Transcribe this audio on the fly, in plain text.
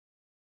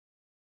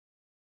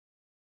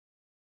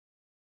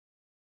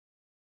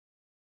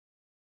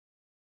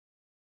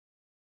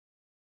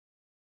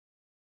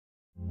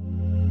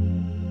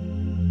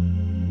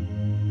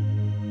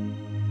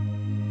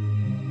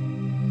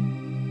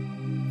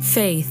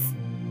Faith.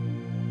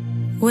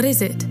 What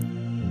is it?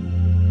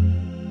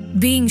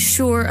 Being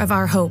sure of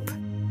our hope.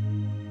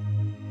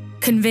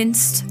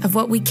 Convinced of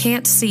what we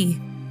can't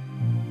see.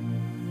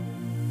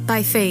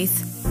 By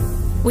faith,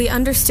 we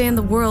understand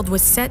the world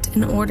was set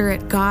in order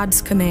at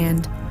God's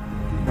command.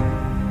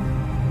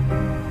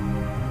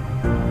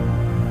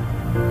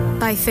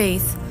 By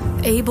faith,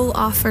 Abel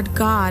offered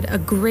God a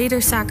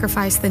greater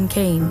sacrifice than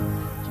Cain,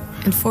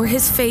 and for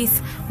his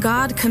faith,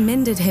 God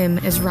commended him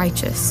as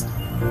righteous.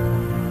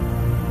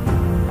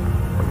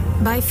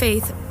 By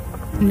faith,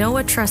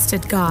 Noah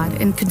trusted God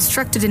and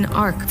constructed an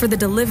ark for the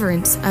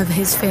deliverance of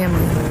his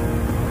family.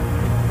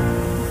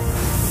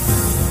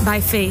 By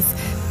faith,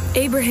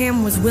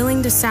 Abraham was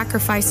willing to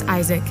sacrifice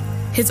Isaac,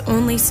 his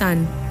only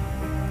son,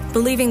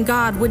 believing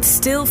God would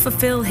still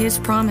fulfill his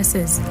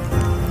promises.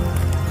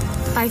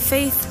 By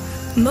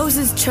faith,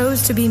 Moses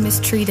chose to be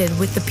mistreated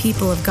with the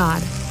people of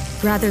God,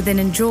 rather than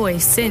enjoy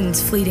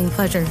sin's fleeting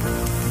pleasure.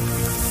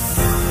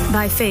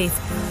 By faith,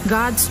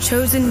 God's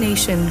chosen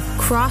nation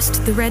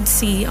crossed the Red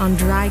Sea on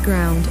dry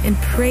ground and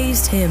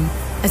praised him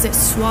as it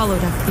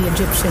swallowed up the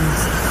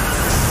Egyptians.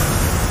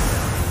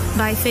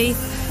 By faith,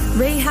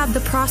 Rahab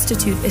the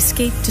prostitute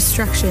escaped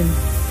destruction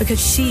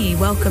because she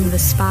welcomed the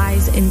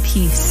spies in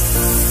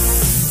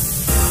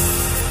peace.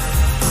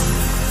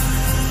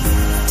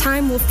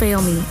 Time will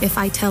fail me if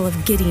I tell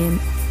of Gideon,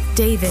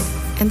 David,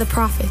 and the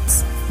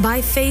prophets.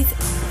 By faith,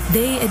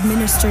 they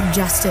administered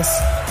justice,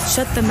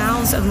 shut the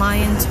mouths of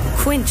lions,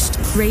 quenched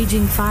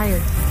raging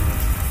fire.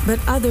 But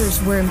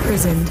others were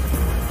imprisoned,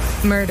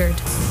 murdered,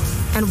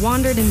 and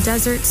wandered in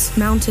deserts,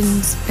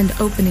 mountains, and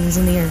openings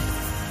in the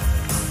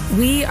earth.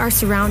 We are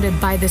surrounded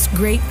by this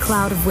great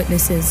cloud of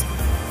witnesses.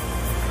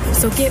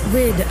 So get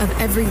rid of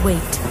every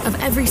weight,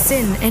 of every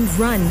sin, and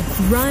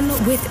run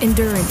with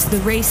endurance the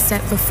race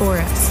set before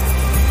us.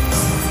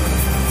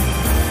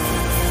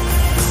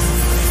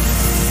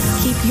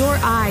 Keep your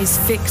eyes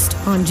fixed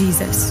on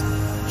Jesus.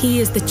 He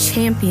is the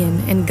champion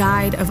and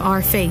guide of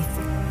our faith.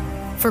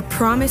 For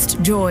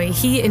promised joy,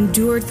 he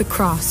endured the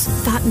cross,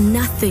 thought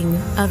nothing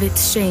of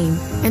its shame,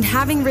 and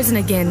having risen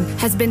again,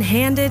 has been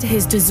handed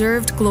his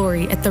deserved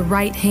glory at the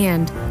right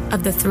hand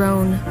of the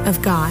throne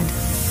of God.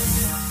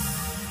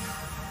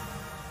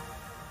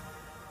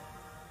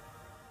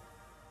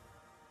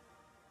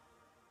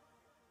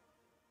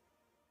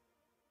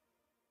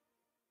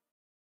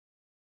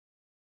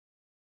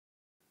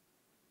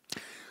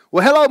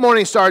 Well, hello,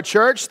 Morning Star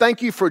Church.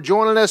 Thank you for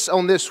joining us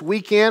on this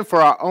weekend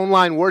for our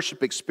online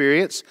worship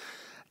experience.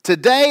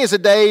 Today is a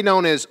day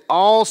known as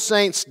All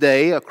Saints'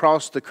 Day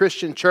across the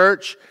Christian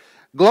church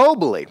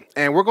globally,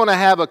 and we're going to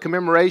have a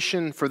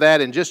commemoration for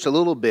that in just a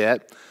little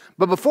bit.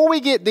 But before we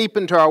get deep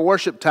into our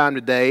worship time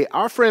today,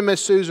 our friend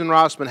Miss Susan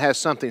Rossman has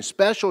something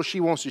special she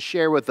wants to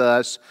share with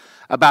us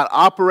about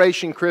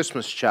Operation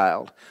Christmas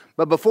Child.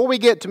 But before we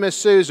get to Miss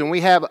Susan,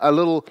 we have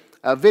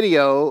a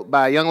video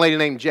by a young lady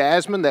named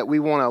Jasmine that we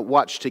want to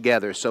watch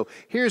together. So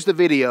here's the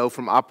video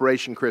from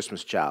Operation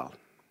Christmas Child.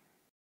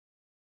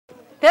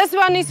 This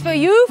one is for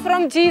you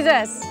from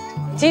Jesus.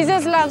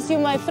 Jesus loves you,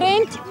 my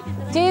friend.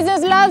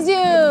 Jesus loves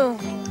you.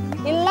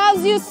 He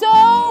loves you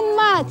so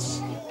much.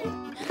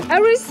 I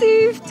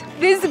received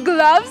these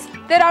gloves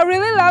that I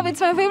really love.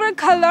 It's my favorite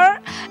color.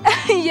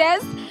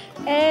 Yes.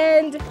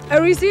 And I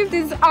received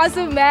this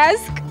awesome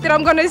mask that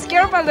I'm going to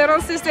scare my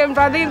little sister and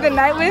brother in the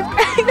night with.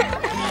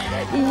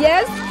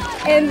 Yes.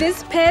 And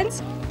this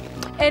pens.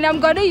 And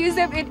I'm going to use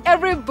them in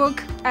every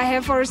book I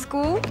have for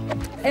school.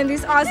 And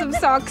these awesome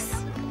socks.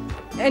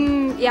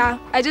 And yeah,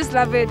 I just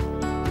love it. I'm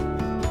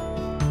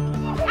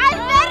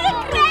very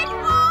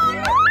grateful.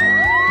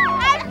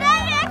 I'm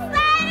very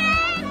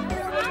excited.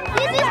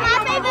 This is my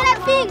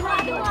favorite thing.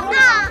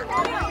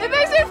 It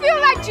makes me feel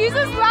like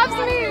Jesus loves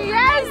me.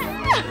 Yes.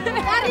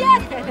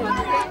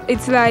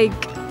 It's like,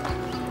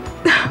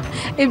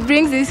 it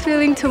brings this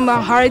feeling to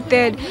my heart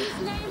that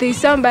there's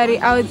somebody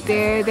out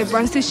there that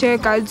wants to share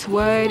God's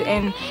word,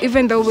 and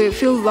even though we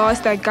feel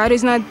lost, that God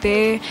is not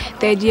there,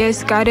 that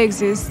yes, God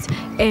exists,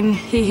 and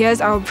He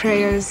hears our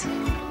prayers.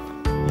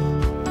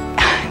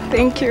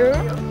 Thank you.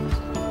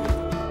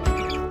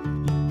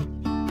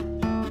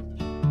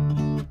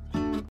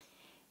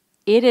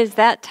 It is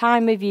that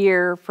time of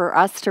year for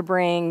us to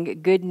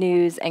bring good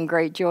news and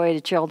great joy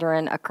to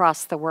children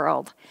across the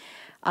world.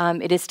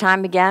 It is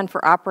time again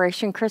for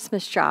Operation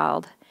Christmas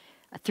Child.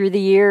 Through the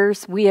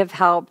years, we have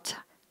helped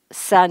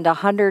send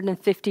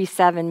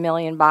 157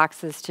 million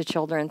boxes to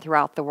children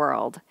throughout the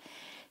world.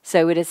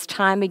 So it is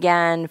time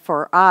again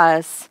for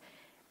us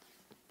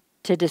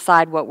to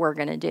decide what we're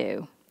going to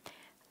do.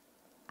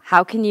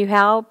 How can you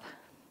help?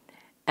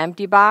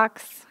 Empty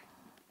box,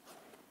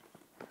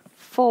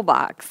 full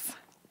box.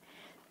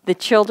 The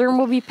children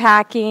will be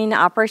packing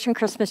Operation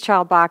Christmas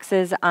Child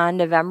boxes on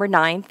November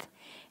 9th,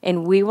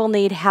 and we will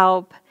need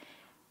help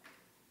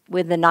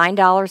with the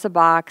 $9 a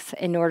box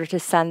in order to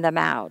send them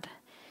out.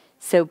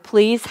 So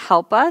please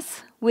help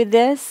us with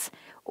this,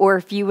 or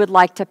if you would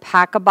like to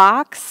pack a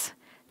box,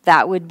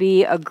 that would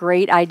be a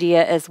great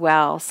idea as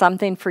well,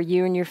 something for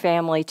you and your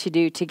family to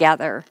do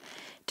together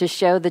to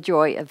show the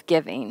joy of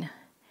giving.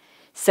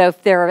 So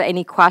if there are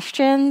any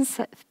questions,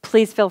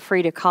 please feel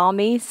free to call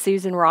me,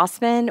 Susan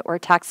Rossman, or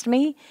text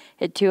me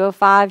at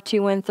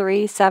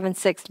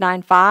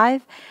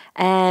 205-213-7695.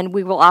 And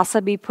we will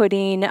also be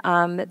putting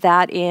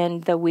that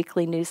in the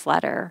weekly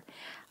newsletter.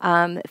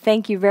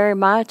 Thank you very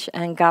much,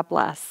 and God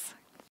bless.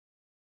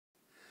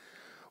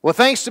 Well,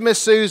 thanks to Miss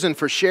Susan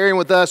for sharing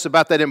with us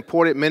about that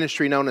important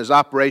ministry known as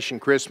Operation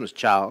Christmas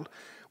Child.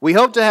 We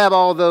hope to have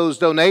all those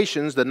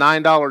donations, the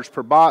 $9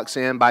 per box,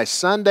 in by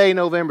Sunday,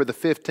 November the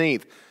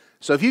 15th.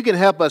 So if you can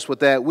help us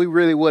with that, we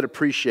really would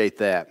appreciate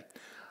that.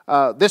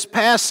 This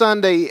past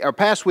Sunday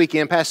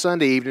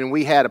evening,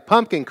 we had a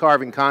pumpkin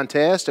carving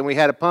contest and we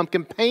had a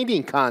pumpkin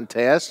painting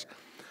contest.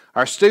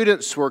 Our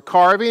students were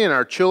carving and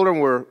our children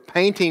were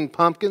painting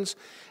pumpkins,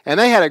 and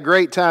they had a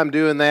great time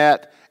doing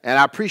that. And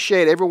I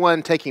appreciate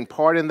everyone taking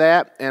part in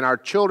that. And our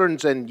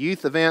children's and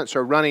youth events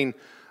are running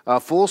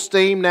full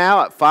steam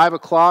now at 5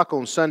 o'clock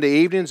on Sunday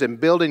evenings and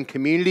building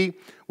community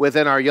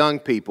within our young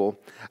people.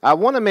 I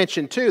want to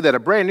mention, too, that a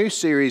brand new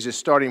series is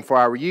starting for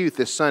our youth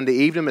this Sunday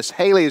evening. Miss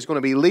Haley is going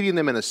to be leading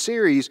them in a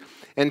series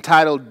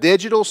entitled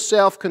Digital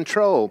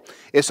Self-Control.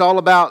 It's all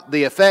about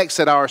the effects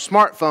that our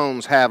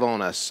smartphones have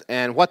on us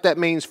and what that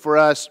means for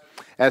us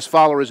as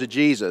followers of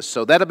Jesus.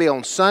 So that'll be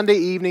on Sunday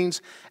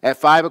evenings at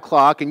 5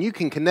 o'clock, and you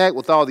can connect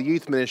with all the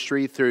youth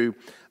ministry through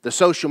the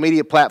social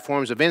media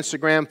platforms of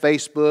Instagram,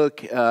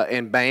 Facebook,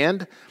 and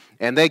Band,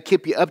 and they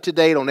keep you up to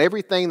date on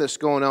everything that's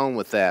going on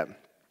with that.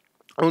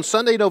 On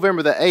Sunday,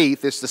 November the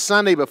 8th, it's the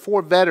Sunday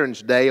before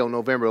Veterans Day on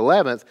November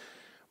 11th,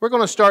 we're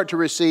going to start to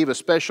receive a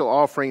special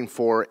offering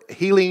for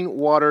Healing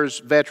Waters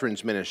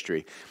Veterans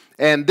Ministry.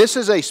 And this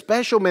is a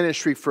special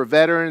ministry for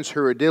veterans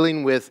who are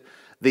dealing with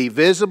the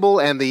visible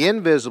and the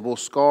invisible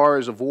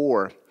scars of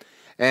war.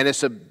 And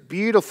it's a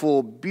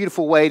beautiful,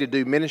 beautiful way to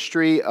do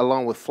ministry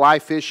along with fly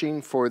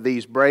fishing for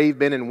these brave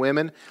men and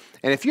women.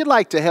 And if you'd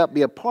like to help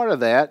be a part of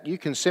that, you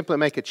can simply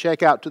make a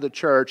check out to the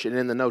church, and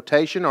in the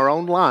notation or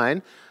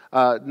online,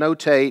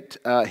 notate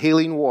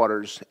Healing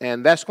Waters.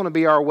 And that's going to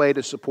be our way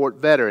to support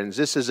veterans.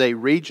 This is a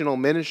regional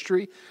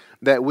ministry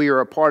that we are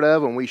a part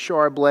of, and we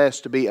sure are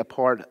blessed to be a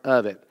part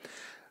of it.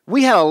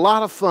 We had a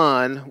lot of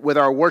fun with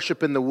our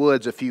worship in the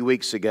woods a few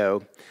weeks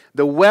ago.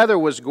 The weather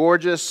was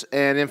gorgeous,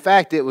 and in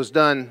fact, it was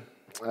done,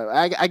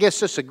 I guess,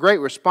 just a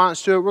great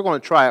response to it. We're going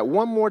to try it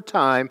one more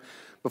time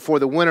before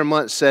the winter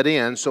months set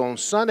in. So on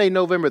Sunday,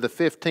 November the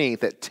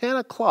 15th at 10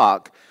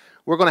 o'clock,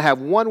 we're going to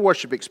have one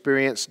worship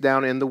experience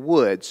down in the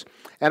woods.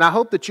 And I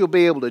hope that you'll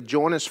be able to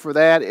join us for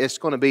that. It's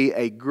going to be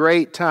a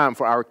great time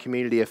for our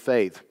community of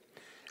faith.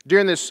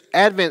 During this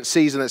Advent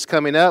season that's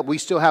coming up, we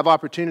still have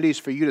opportunities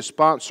for you to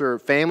sponsor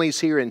families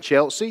here in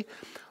Chelsea.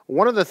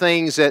 One of the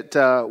things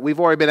that we've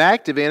already been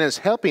active in is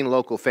helping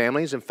local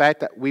families. In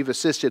fact, we've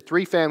assisted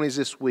 3 families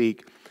this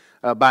week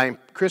buying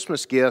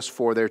Christmas gifts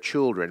for their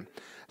children.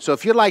 So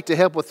if you'd like to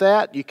help with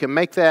that, you can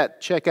make that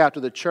check out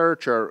to the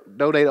church or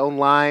donate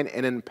online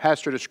and in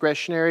pastor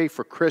discretionary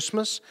for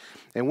Christmas.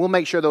 And we'll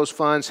make sure those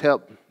funds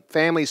help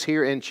families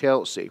here in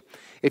Chelsea.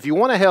 If you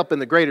want to help in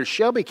the greater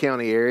Shelby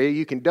County area,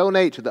 you can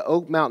donate to the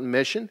Oak Mountain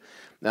Mission.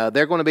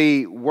 They're going to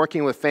be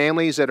working with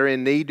families that are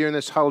in need during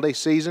this holiday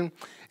season.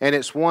 And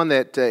it's one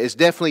that is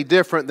definitely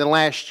different than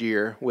last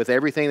year with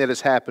everything that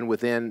has happened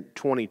within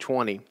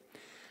 2020.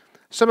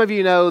 Some of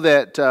you know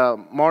that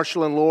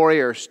Marshall and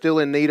Lori are still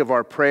in need of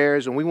our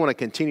prayers, and we want to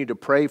continue to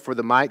pray for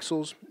the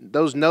Mikesels.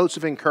 Those notes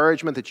of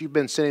encouragement that you've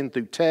been sending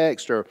through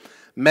text or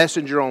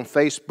messenger on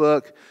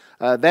Facebook,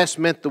 that's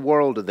meant the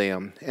world to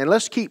them. And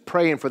let's keep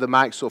praying for the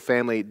Mikesel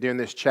family during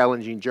this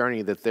challenging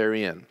journey that they're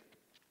in.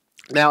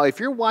 Now, if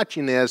you're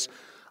watching this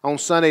on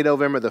Sunday,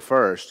 November the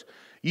 1st,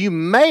 you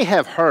may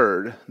have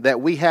heard that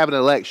we have an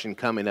election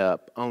coming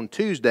up on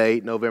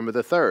Tuesday, November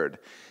the 3rd.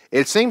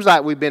 It seems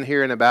like we've been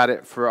hearing about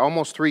it for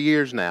almost 3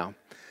 years now.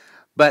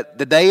 But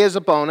the day is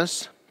upon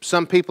us.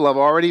 Some people have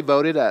already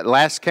voted.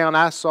 Last count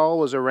I saw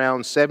was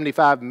around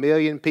 75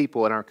 million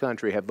people in our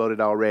country have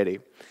voted already.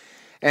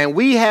 And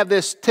we have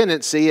this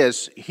tendency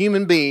as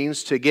human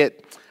beings to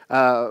get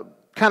kind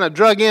of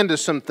drug into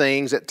some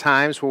things at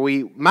times where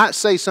we might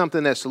say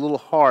something that's a little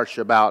harsh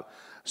about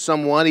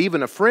someone,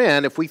 even a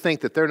friend, if we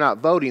think that they're not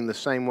voting the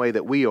same way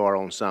that we are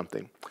on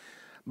something.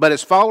 But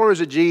as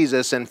followers of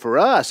Jesus, and for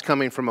us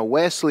coming from a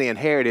Wesleyan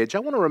heritage, I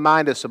want to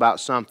remind us about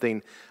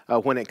something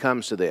when it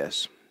comes to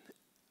this.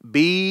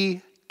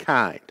 Be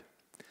kind.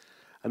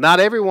 Not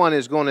everyone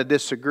is going to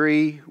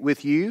disagree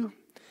with you,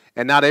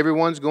 and not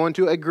everyone's going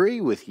to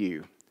agree with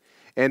you.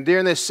 And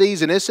during this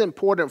season, it's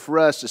important for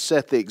us to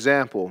set the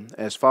example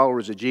as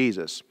followers of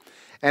Jesus.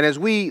 And as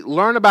we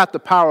learn about the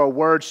power of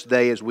words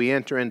today as we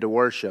enter into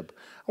worship,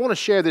 I want to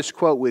share this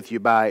quote with you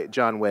by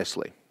John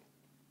Wesley.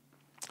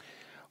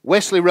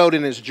 Wesley wrote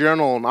in his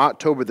journal on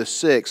October the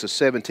 6th of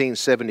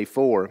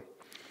 1774,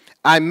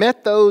 "I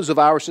met those of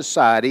our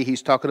society,"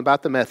 he's talking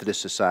about the Methodist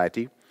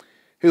Society,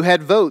 "who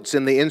had votes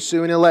in the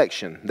ensuing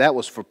election," that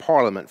was for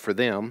Parliament for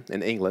them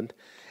in England,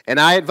 "and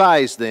I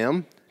advised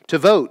them to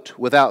vote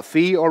without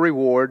fee or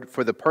reward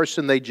for the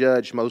person they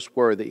judged most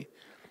worthy,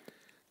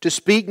 to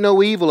speak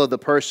no evil of the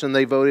person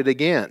they voted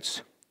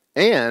against,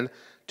 and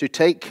to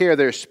take care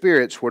their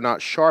spirits were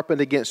not sharpened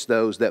against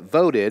those that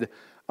voted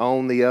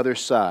on the other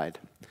side.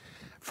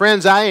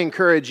 Friends, I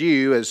encourage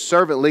you as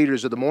servant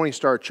leaders of the Morning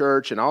Star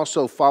Church and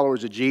also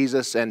followers of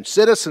Jesus and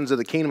citizens of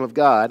the kingdom of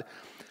God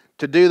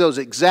to do those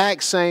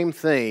exact same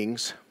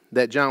things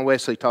that John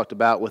Wesley talked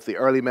about with the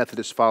early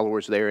Methodist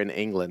followers there in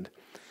England.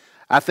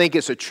 I think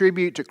it's a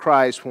tribute to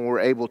Christ when we're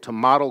able to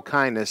model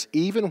kindness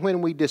even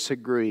when we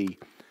disagree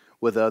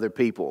with other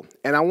people.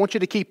 And I want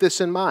you to keep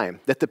this in mind,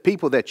 that the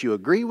people that you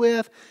agree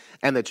with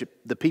and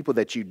the people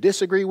that you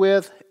disagree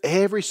with,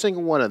 every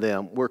single one of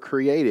them were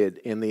created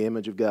in the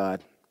image of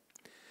God.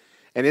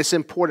 And it's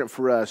important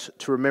for us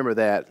to remember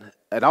that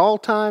at all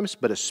times,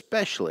 but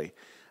especially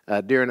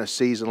during a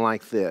season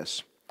like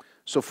this.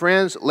 So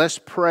friends, let's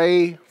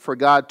pray for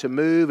God to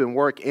move and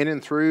work in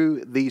and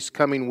through these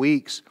coming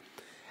weeks.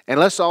 And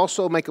let's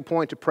also make a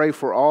point to pray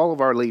for all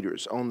of our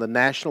leaders on the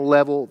national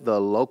level,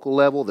 the local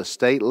level, the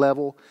state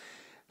level,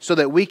 so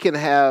that we can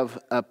have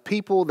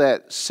people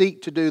that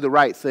seek to do the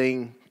right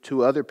thing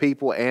to other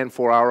people and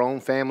for our own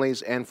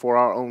families and for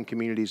our own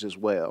communities as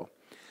well.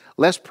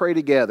 Let's pray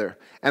together.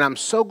 And I'm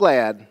so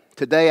glad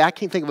today, I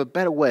can't think of a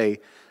better way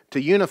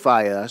to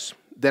unify us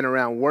than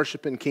around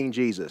worshiping King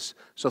Jesus.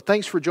 So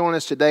thanks for joining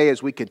us today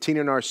as we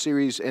continue in our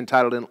series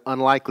entitled An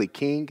Unlikely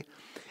King.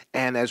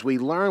 And as we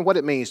learn what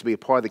it means to be a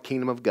part of the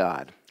kingdom of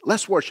God,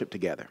 let's worship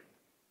together.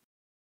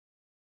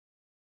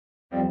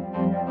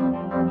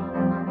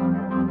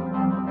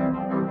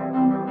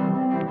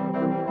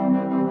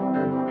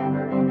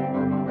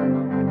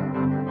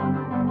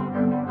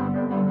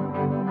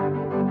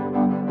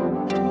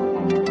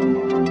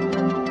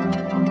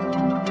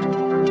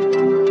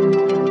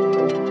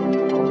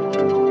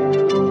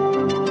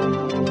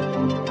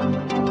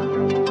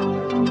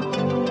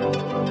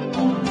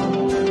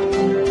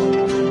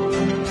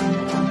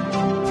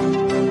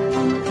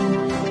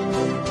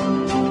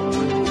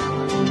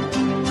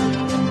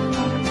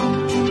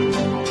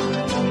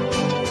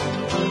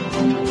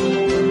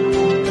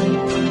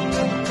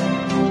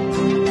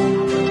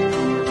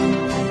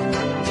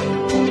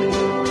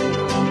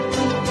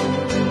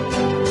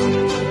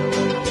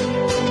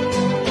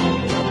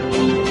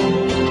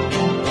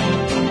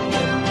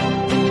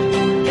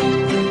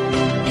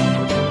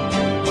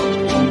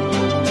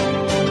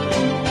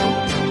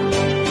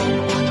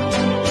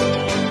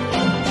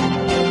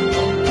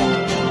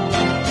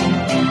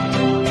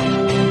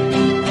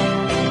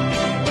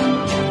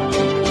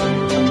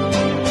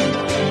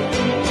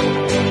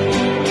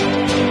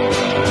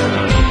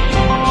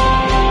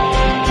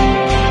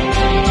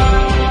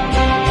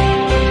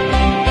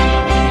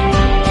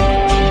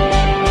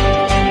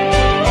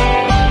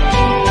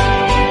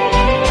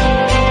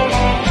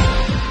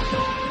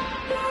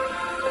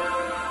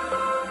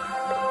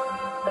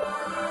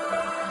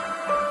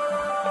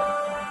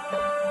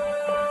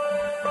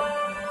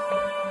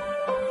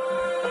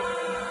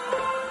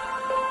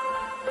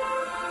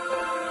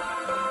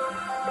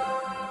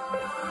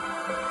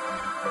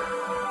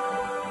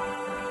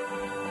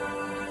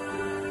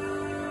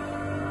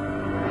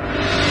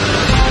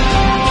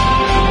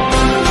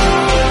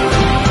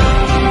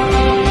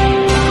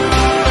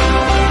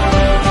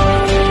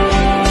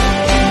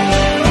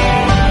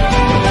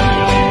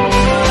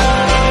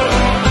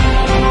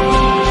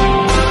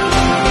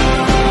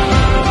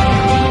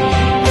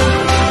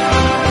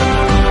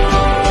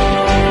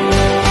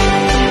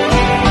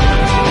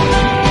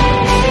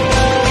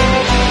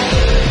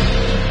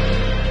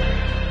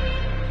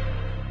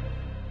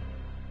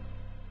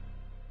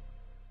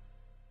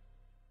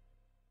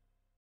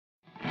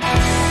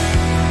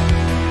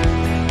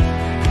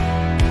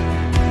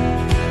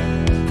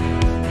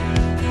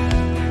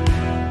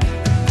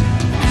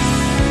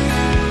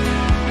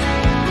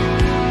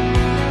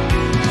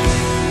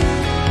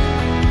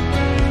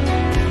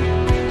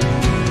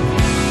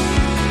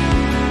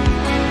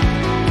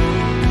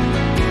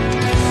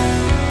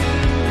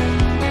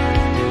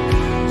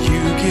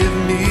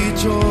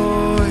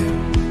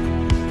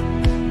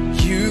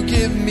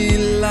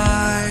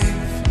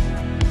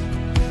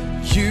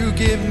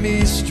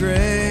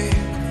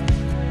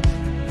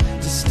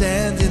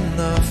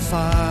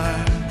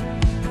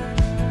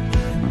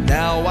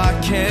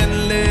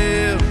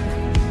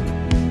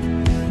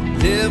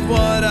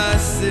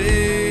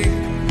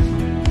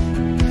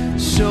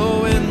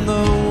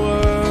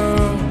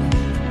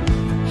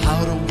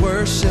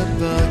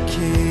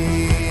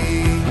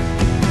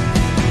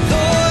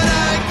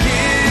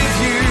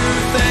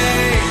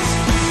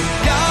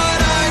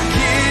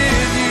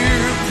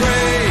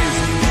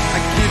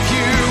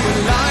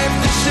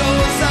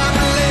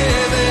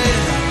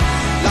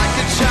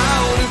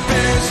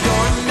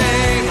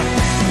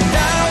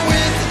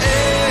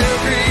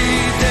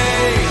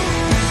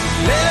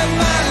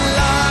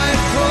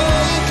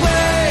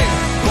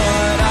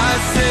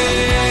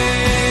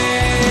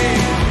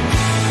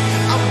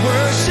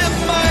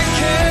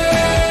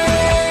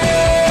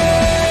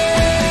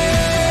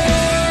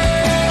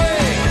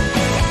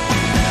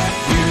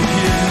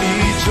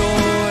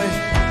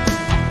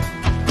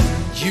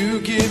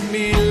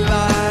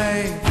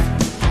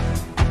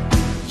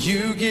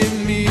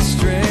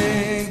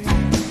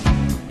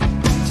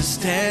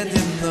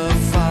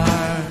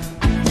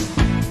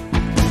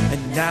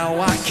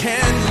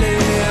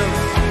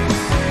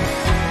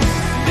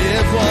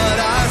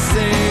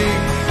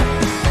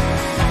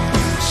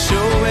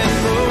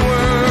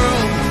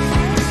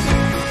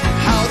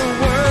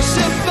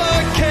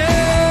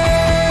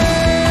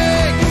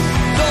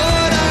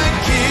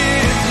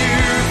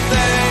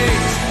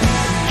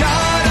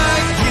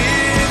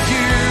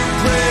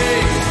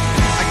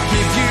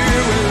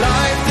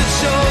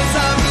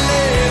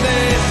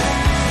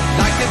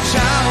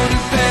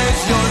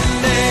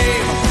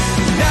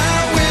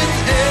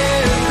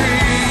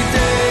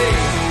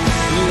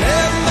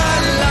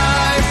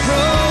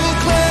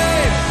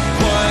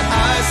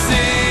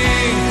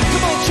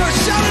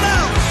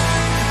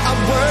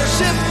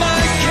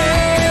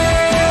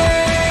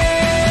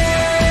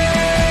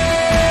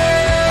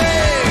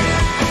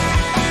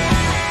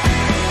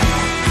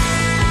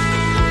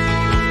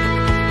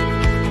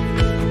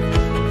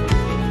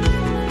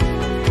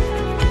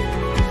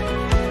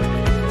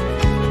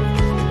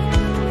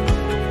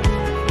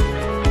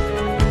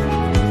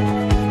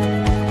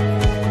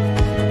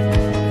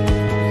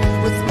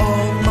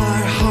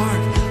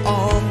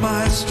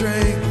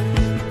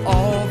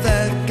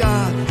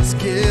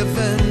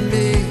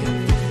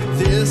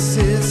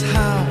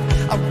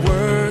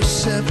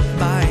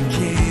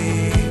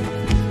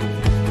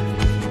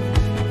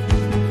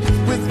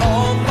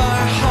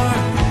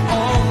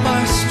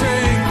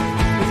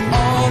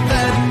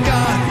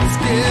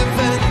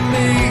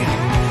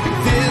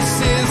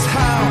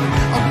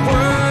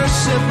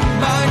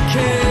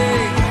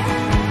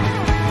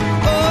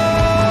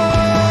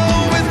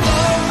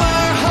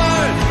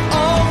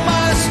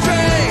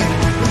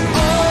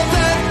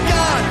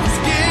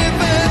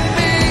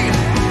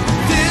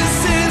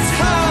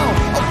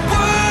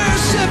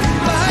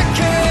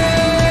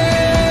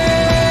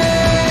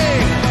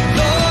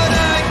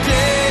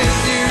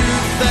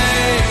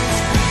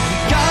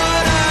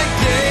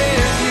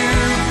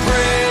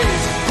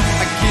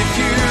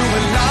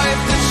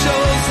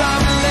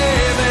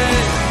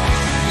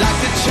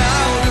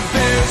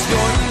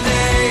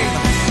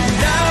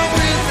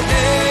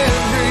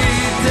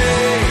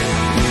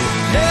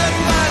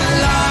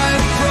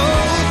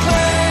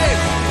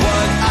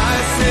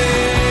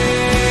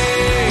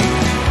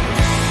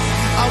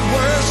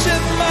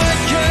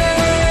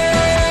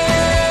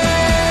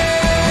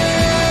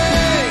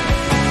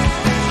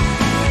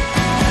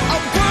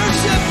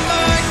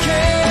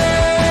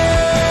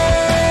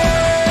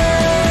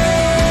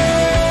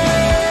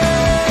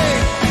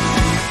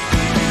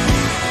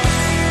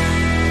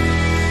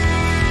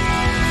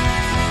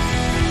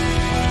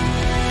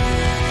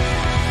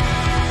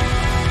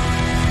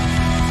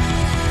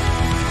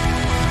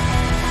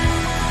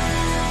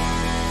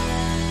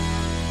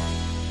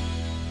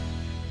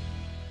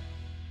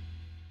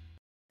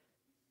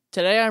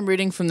 Today I'm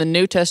reading from the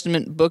New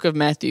Testament book of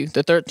Matthew,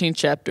 the 13th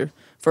chapter,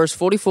 verse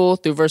 44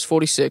 through verse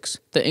 46.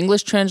 The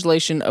English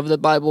translation of the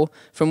Bible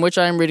from which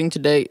I am reading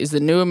today is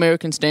the New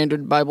American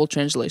Standard Bible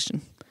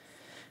Translation.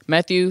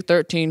 Matthew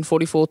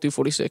 13:44 through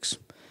 46.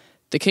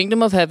 The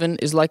kingdom of heaven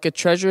is like a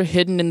treasure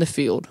hidden in the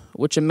field,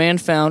 which a man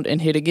found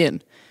and hid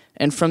again.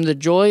 And from the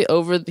joy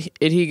over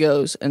it he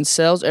goes and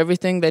sells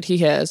everything that he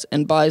has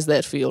and buys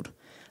that field.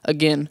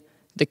 Again,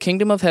 the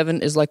kingdom of heaven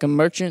is like a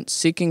merchant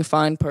seeking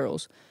fine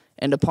pearls.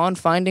 And upon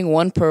finding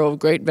one pearl of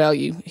great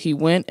value, he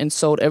went and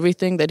sold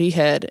everything that he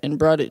had and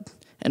bought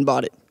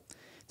it.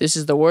 This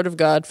is the word of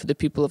God for the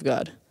people of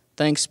God.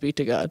 Thanks be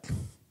to God.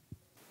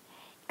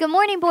 Good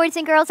morning, boys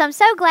and girls. I'm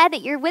so glad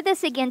that you're with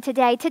us again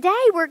today.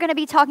 Today, we're going to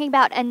be talking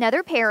about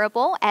another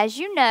parable, as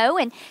you know.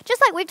 And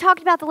just like we've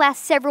talked about the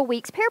last several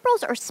weeks,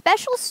 parables are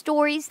special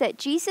stories that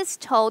Jesus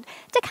told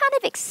to kind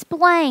of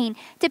explain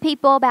to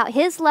people about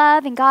his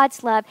love and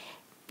God's love,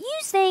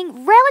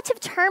 using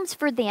relative terms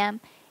for them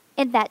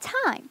in that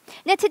time.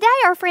 Now today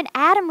our friend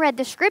Adam read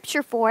the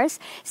scripture for us,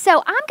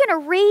 so I'm going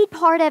to read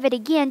part of it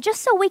again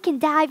just so we can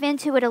dive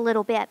into it a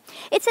little bit.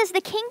 It says,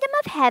 the kingdom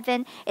of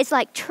heaven is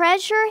like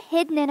treasure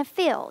hidden in a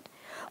field.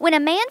 When a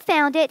man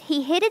found it,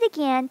 he hid it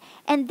again,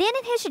 and then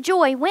in his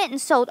joy went and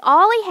sold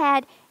all he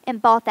had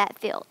and bought that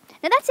field.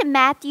 Now that's in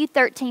Matthew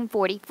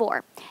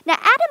 13:44. Now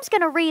Adam's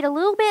going to read a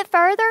little bit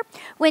further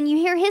when you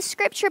hear his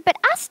scripture, but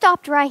I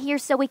stopped right here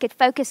so we could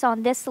focus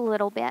on this a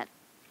little bit.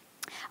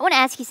 I want to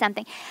ask you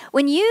something.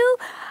 When you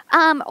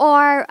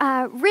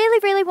are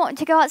really wanting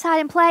to go outside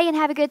and play and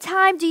have a good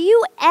time, do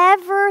you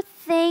ever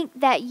think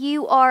that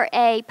you are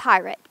a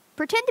pirate?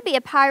 Pretend to be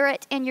a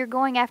pirate and you're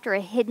going after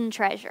a hidden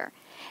treasure.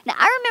 Now,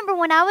 I remember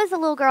when I was a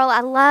little girl, I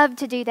loved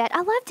to do that.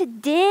 I loved to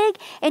dig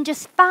and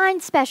just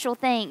find special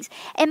things.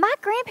 And my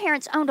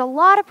grandparents owned a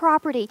lot of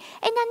property,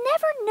 and I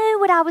never knew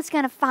what I was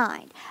going to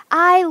find.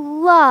 I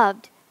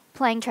loved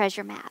playing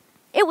treasure map.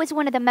 It was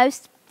one of the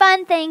most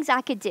fun things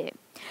I could do.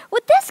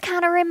 Well, this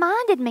kind of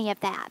reminded me of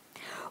that.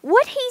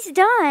 What he's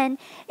done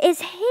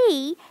is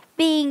he,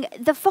 being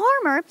the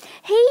farmer,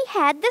 he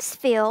had this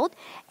field,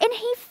 and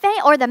he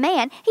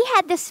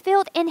had this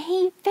field, and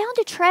he found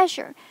a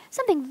treasure,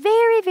 something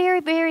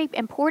very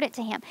important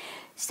to him.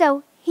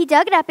 So he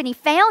dug it up and he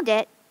found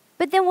it,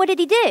 but then what did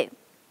he do?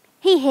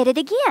 He hid it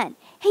again.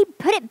 He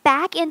put it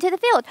back into the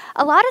field.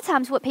 A lot of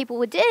times what people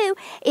would do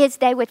is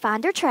they would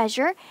find their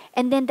treasure,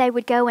 and then they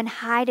would go and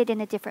hide it in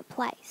a different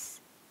place.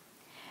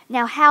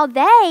 Now, how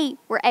they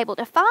were able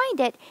to find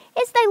it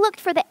is they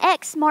looked for the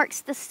X marks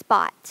the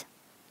spot.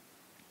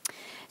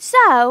 So,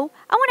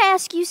 I want to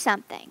ask you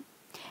something.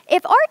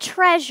 If our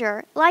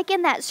treasure, like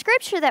in that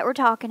scripture that we're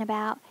talking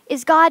about,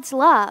 is God's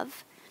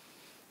love,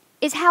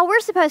 is how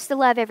we're supposed to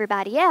love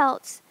everybody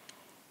else,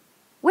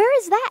 where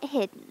is that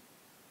hidden?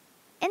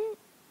 And,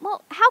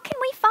 well, how can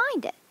we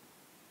find it?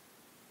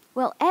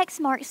 Well, X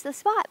marks the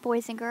spot,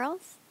 boys and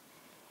girls.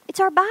 It's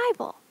our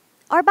Bible.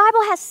 Our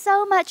Bible has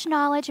so much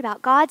knowledge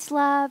about God's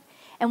love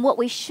and what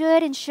we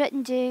should and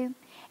shouldn't do.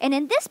 And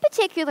in this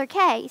particular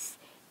case,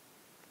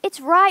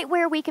 it's right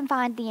where we can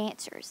find the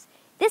answers.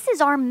 This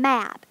is our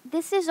map.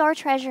 This is our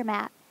treasure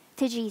map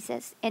to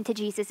Jesus and to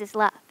Jesus'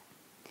 love.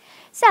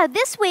 So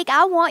this week,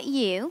 I want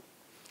you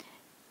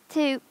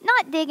to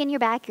not dig in your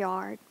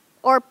backyard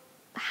or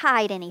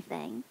hide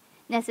anything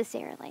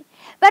necessarily.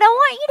 But I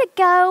want you to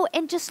go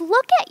and just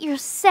look at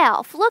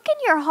yourself, look in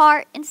your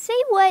heart, and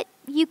see what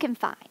you can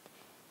find.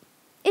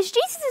 Is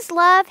Jesus'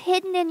 love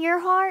hidden in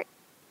your heart?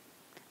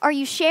 Are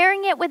you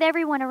sharing it with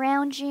everyone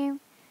around you?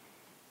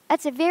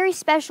 That's a very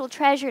special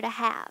treasure to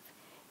have.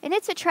 And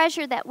it's a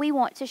treasure that we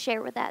want to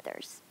share with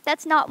others.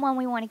 That's not one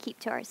we want to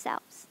keep to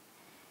ourselves.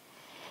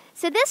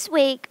 So this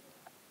week,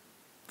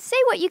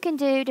 see what you can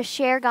do to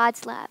share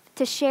God's love,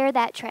 to share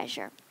that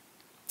treasure.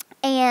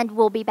 And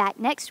we'll be back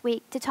next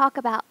week to talk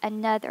about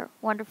another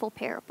wonderful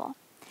parable.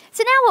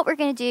 So now what we're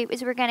going to do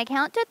is we're going to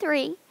count to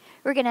 3.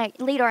 We're going to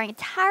lead our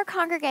entire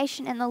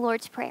congregation in the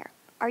Lord's Prayer.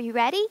 Are you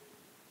ready?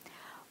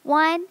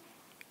 1,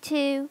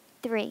 2,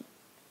 3.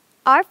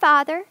 Our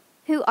Father,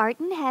 who art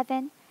in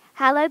heaven,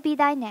 hallowed be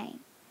thy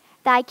name.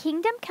 Thy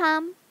kingdom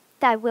come,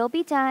 thy will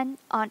be done,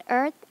 on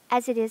earth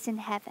as it is in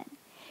heaven.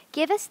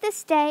 Give us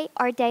this day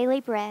our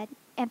daily bread,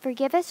 and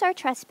forgive us our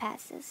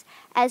trespasses,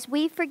 as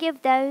we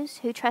forgive those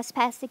who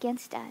trespass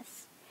against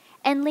us.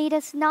 And lead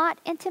us not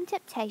into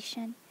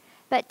temptation,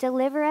 but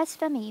deliver us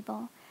from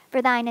evil.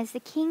 For thine is the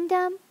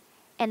kingdom,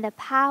 and the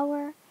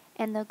power,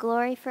 and the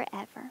glory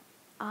forever.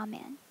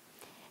 Amen.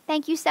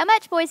 Thank you so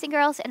much, boys and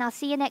girls, and I'll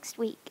see you next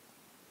week.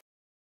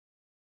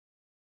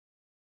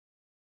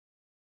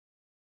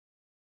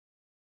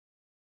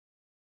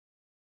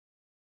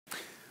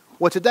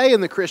 Well, today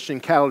in the Christian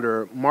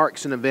calendar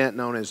marks an event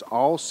known as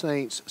All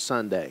Saints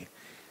Sunday.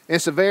 And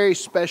it's a very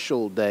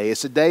special day.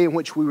 It's a day in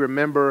which we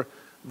remember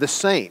the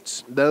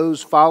saints,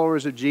 those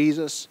followers of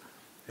Jesus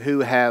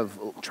who have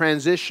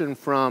transitioned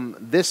from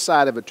this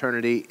side of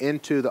eternity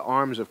into the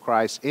arms of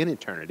Christ in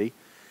eternity.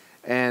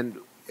 And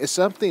it's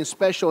something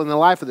special in the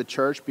life of the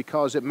church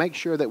because it makes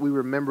sure that we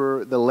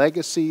remember the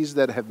legacies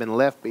that have been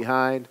left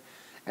behind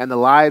and the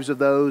lives of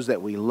those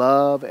that we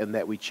love and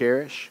that we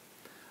cherish.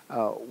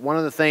 One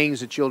of the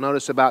things that you'll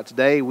notice about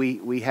today,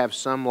 we have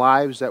some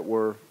lives that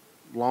were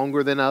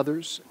longer than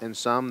others and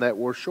some that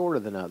were shorter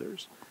than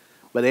others.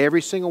 But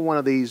every single one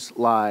of these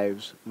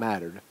lives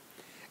mattered.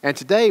 And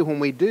today when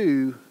we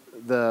do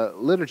the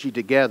liturgy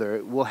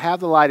together, we'll have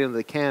the lighting of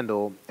the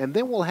candle, and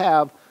then we'll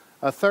have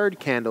a third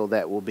candle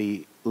that will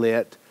be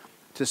lit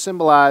to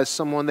symbolize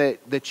someone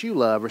that you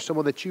love or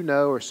someone that you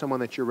know or someone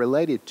that you're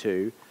related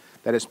to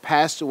that has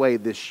passed away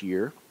this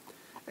year.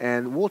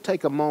 And we'll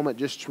take a moment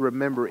just to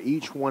remember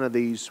each one of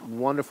these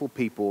wonderful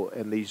people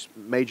and these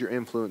major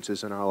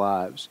influences in our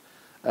lives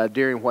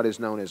during what is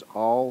known as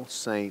All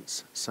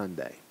Saints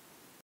Sunday.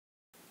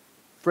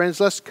 Friends,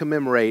 let's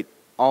commemorate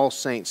All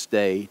Saints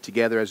Day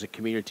together as a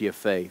community of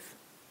faith.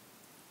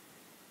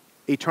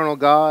 Eternal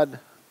God,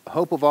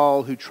 hope of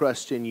all who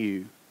trust in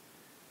you,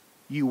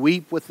 you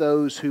weep with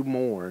those who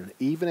mourn,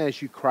 even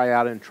as you cry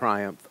out in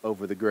triumph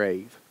over the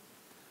grave.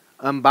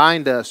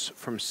 Unbind us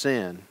from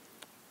sin.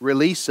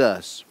 Release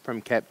us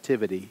from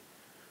captivity.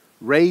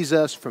 Raise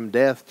us from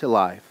death to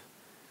life,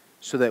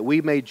 so that we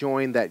may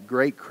join that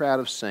great crowd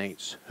of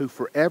saints who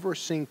forever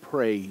sing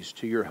praise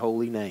to your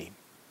holy name.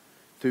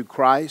 Through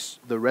Christ,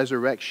 the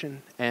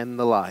resurrection and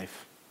the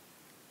life.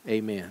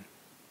 Amen.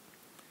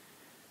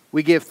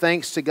 We give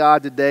thanks to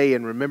God today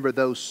and remember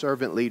those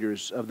servant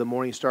leaders of the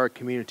Morning Star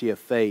community of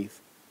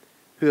faith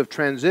who have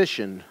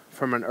transitioned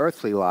from an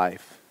earthly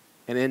life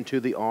and into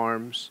the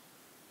arms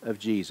of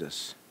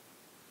Jesus.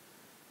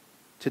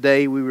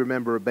 Today we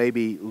remember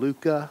baby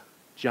Luca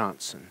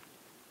Johnson.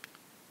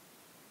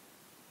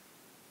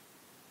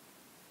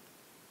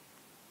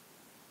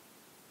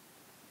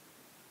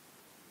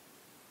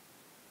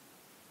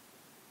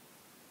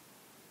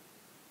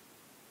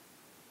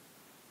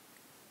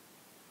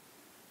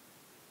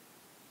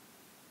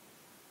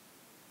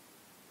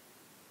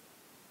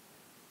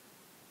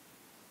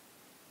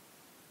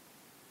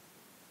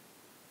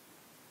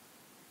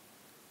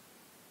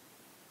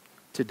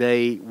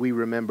 Today we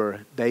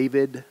remember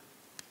David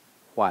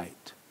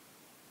White.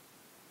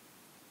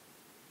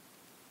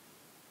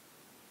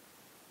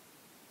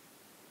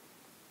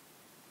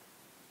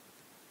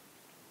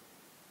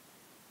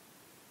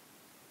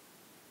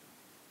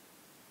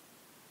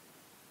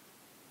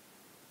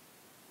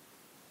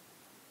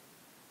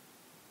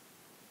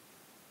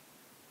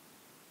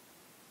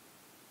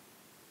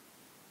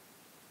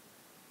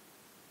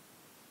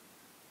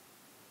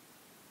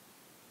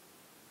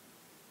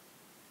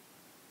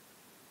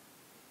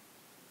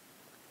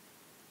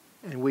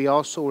 And we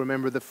also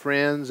remember the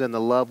friends and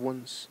the loved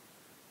ones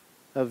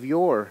of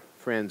your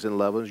friends and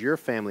loved ones, your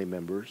family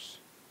members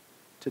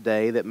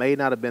today that may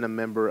not have been a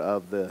member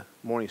of the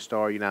Morning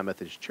Star United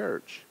Methodist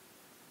Church,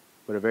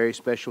 but are very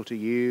special to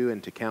you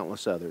and to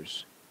countless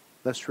others.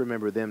 Let's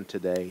remember them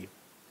today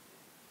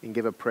and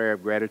give a prayer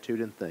of gratitude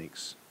and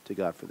thanks to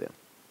God for them.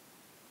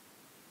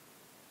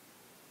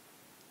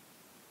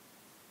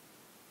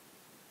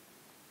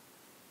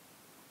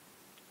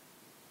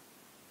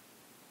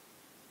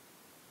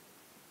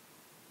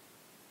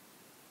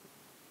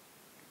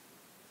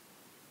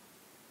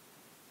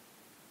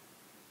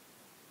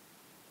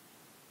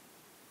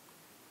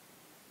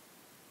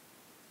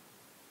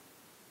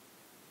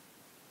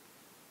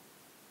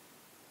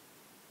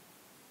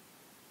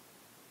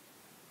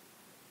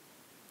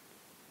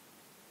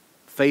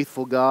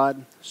 Faithful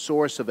God,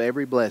 source of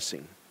every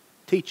blessing,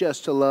 teach us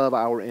to love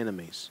our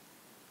enemies,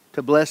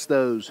 to bless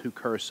those who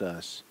curse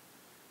us,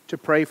 to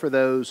pray for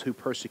those who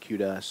persecute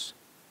us,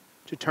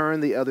 to turn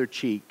the other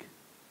cheek,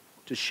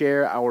 to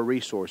share our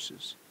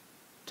resources,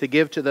 to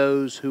give to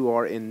those who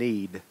are in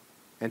need,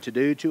 and to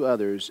do to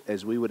others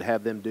as we would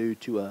have them do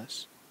to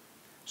us,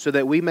 so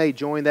that we may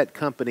join that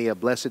company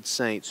of blessed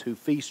saints who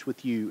feast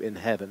with you in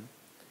heaven.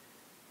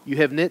 You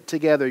have knit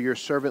together your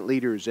servant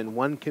leaders in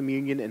one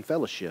communion and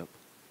fellowship,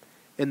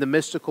 in the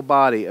mystical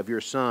body of your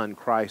Son,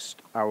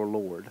 Christ our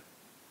Lord.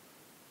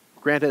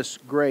 Grant us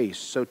grace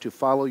so to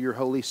follow your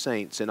holy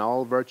saints in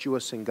all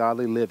virtuous and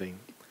godly living,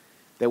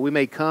 that we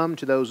may come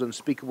to those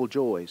unspeakable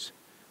joys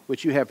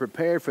which you have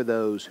prepared for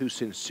those who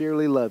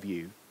sincerely love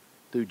you,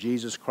 through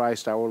Jesus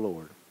Christ our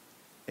Lord.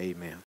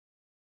 Amen.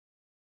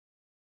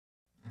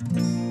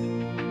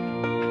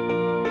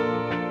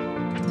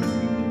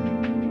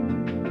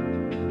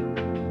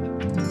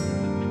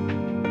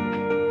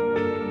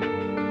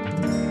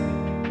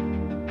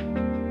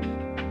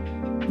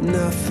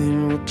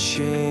 Nothing will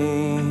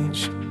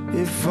change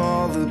if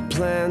all the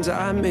plans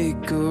I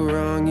make go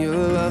wrong. Your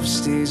love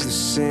stays the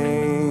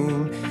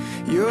same.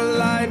 Your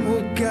light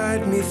will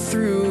guide me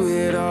through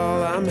it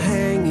all. I'm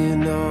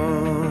hanging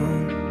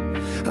on.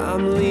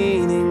 I'm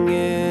leaning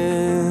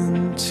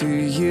into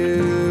you.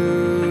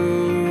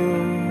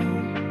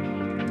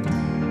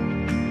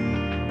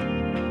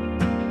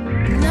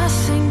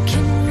 Nothing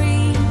can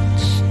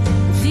reach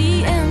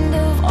the end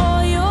of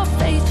all your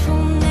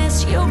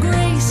faithfulness. Your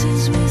grace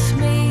is with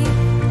me.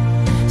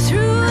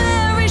 Through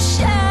every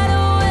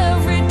shadow,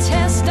 every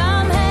test,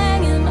 I'm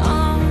hanging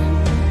on.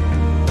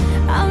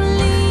 I'm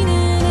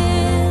leaning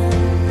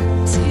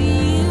into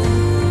you.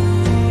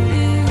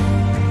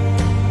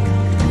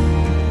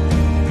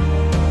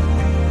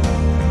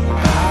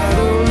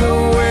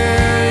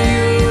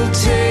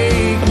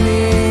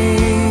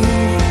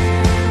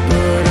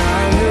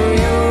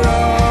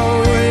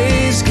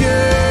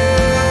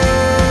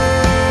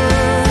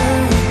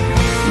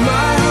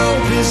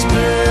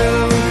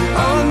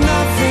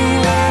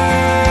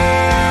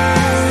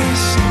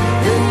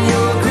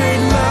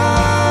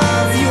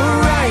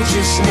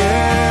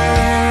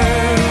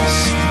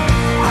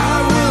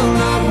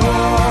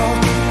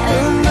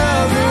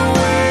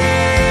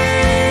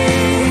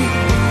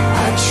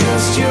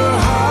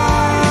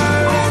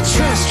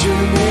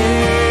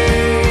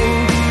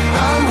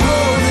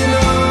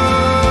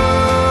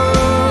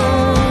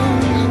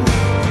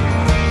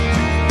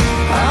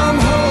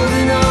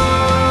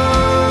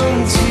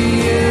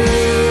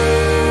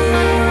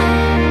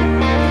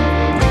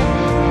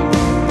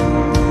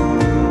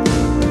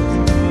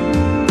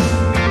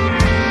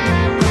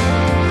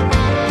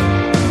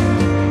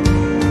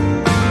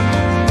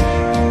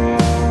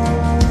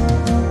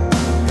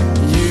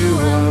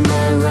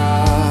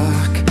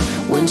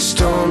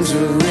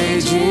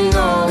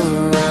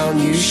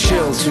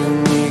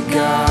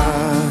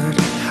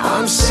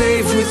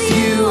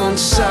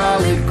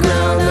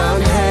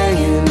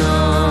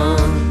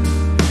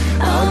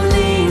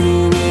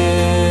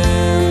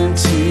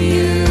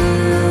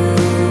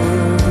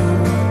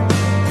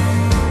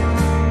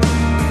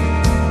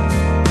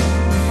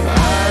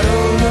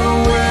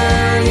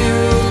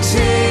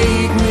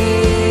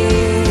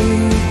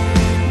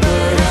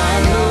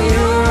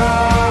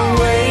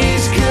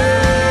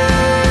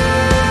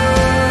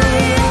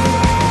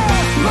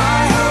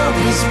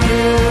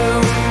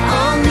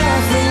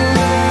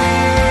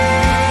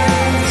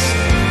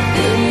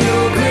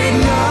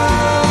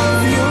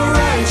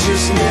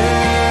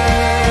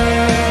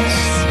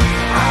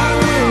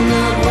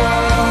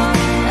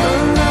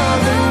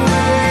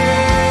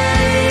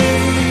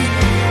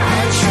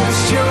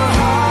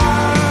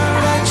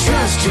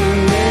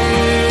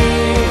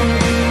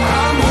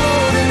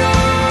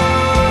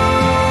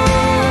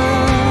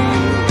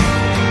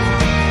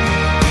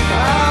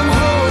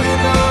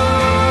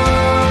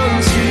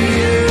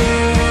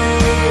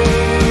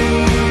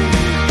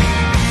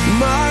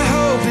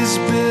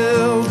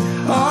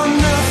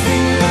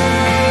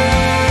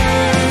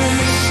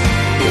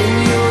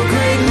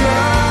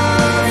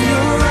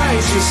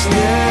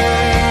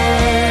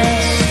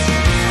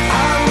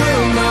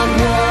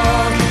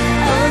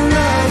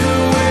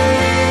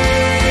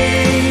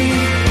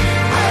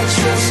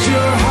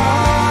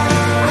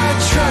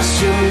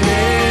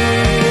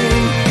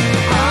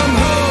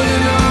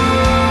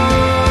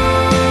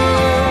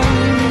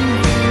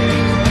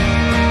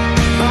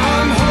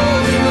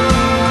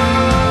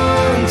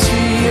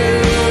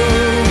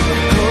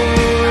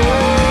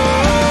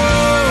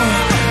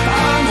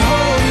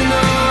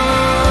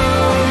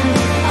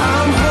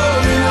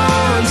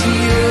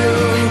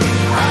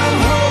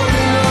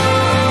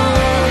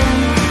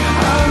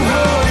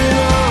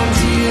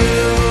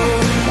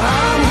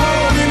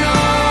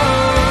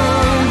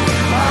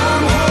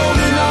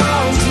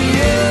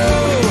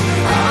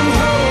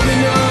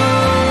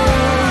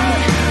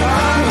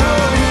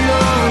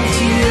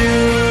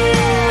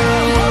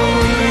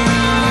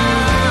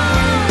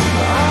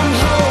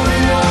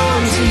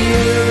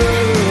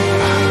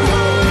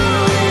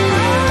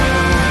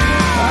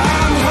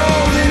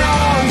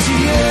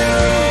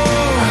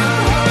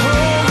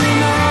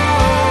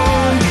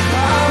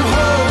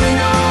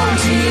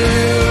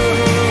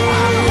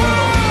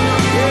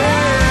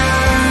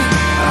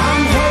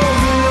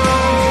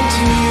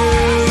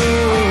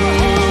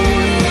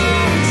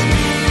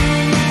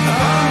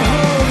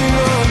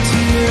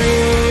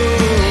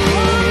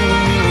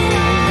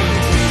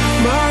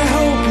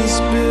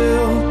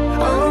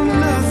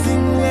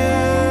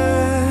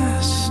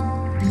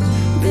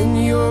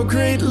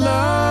 great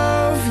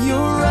love,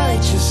 your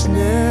righteousness.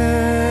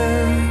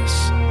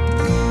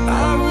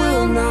 I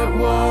will not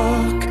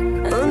walk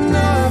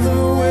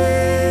another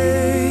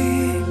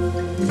way.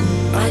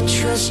 I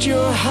trust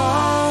your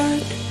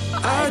heart,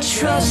 I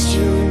trust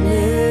your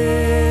name.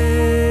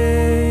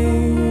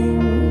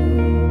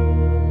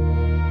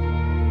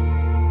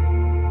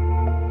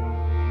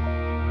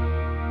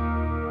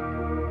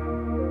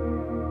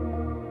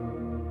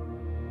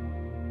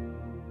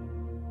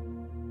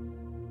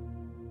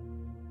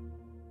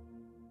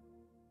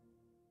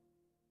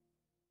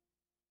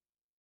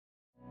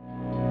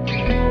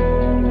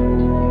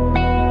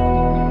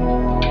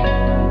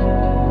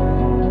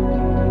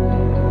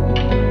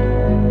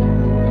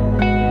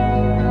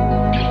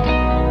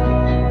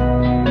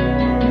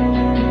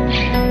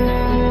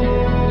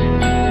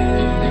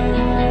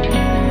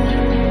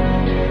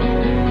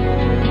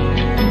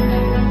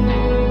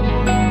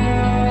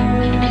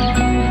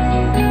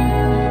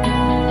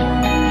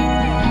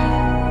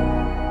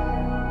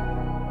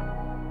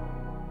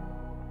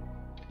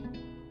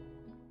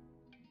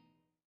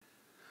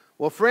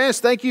 Well, friends,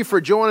 thank you for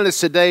joining us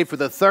today for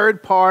the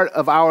third part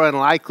of our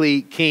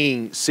Unlikely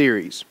King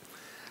series.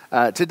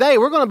 Today,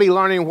 we're going to be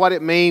learning what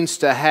it means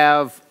to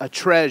have a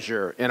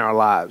treasure in our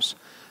lives.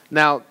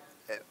 Now,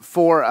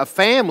 for a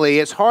family,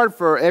 it's hard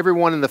for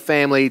everyone in the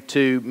family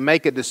to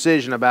make a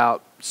decision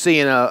about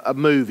seeing a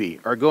movie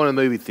or going to a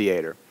movie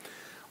theater.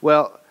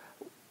 Well,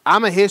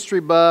 I'm a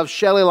history buff.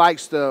 Shelley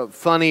likes the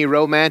funny,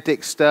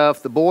 romantic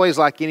stuff. The boys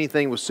like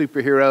anything with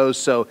superheroes.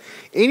 So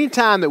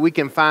anytime that we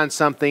can find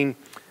something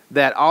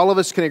that all of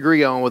us can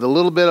agree on with a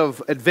little bit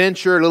of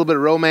adventure, a little bit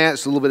of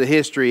romance, a little bit of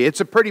history, it's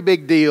a pretty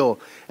big deal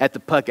at the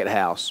Puckett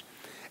House.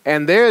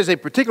 And there is a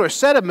particular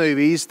set of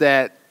movies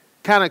that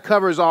kind of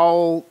covers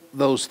all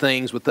those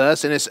things with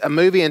us, and it's a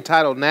movie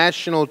entitled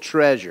National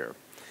Treasure.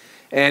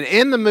 And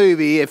in the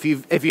movie, if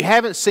you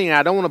haven't seen it,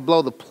 I don't want to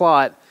blow the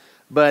plot,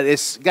 but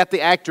it's got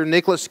the actor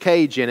Nicolas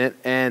Cage in it,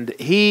 and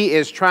he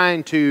is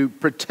trying to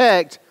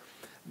protect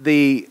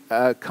the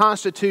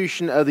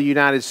Constitution of the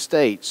United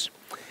States.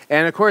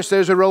 And, of course,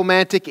 there's a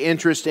romantic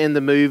interest in the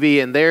movie,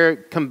 and they're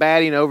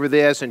combating over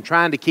this and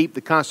trying to keep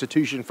the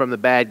Constitution from the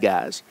bad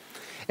guys.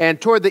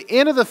 And toward the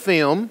end of the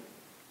film,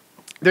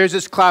 there's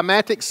this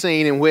climactic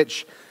scene in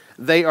which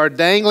they are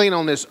dangling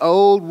on this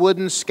old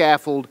wooden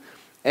scaffold,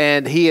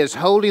 and he is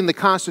holding the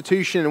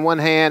Constitution in one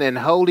hand and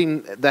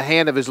holding the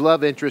hand of his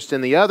love interest in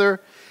the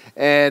other.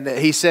 And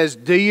he says,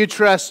 "Do you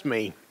trust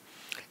me?"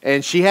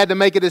 And she had to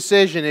make a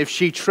decision if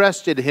she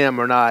trusted him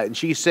or not. And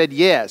she said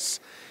yes.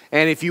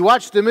 And if you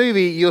watch the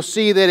movie, you'll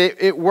see that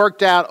it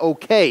worked out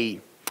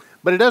okay.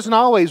 But it doesn't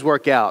always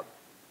work out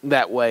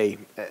that way.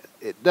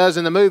 It does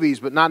in the movies,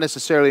 but not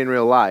necessarily in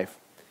real life.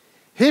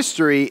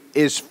 History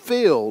is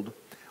filled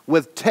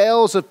with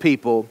tales of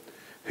people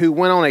who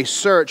went on a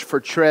search for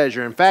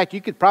treasure. In fact,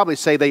 you could probably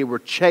say they were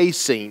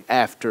chasing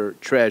after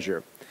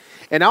treasure.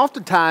 And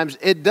oftentimes,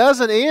 it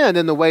doesn't end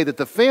in the way that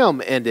the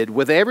film ended,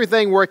 with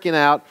everything working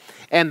out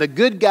and the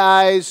good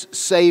guys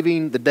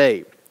saving the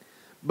day.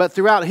 But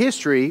throughout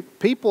history,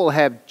 people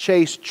have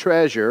chased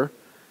treasure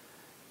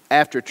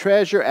after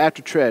treasure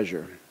after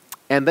treasure.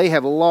 And they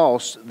have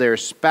lost their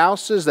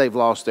spouses, they've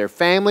lost their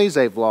families,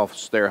 they've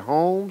lost their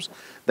homes,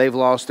 they've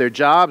lost their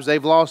jobs,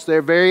 they've lost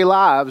their very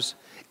lives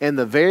in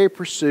the very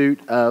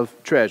pursuit of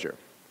treasure.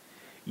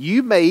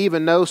 You may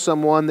even know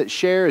someone that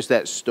shares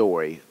that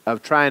story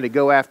of trying to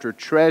go after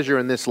treasure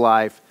in this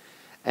life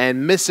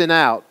and missing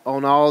out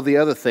on all the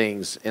other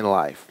things in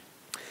life.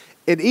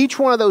 In each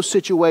one of those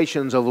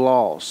situations of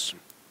loss,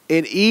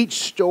 in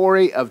each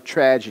story of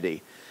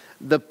tragedy,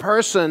 the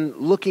person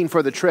looking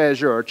for the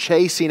treasure or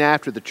chasing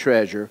after the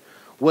treasure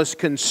was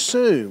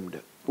consumed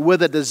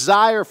with a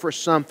desire for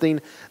something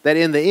that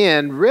in the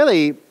end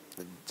really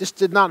just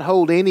did not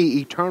hold any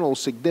eternal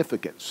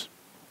significance.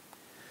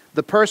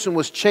 The person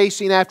was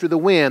chasing after the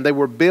wind. They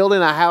were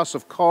building a house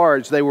of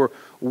cards. They were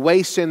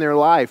wasting their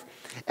life.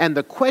 And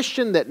the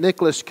question that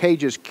Nicolas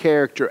Cage's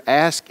character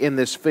asked in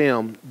this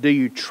film, "Do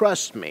you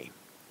trust me?"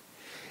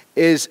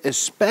 is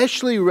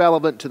especially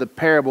relevant to the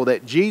parable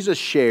that Jesus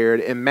shared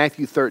in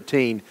Matthew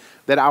 13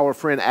 that our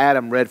friend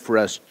Adam read for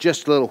us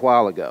just a little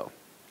while ago.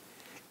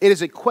 It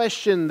is a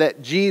question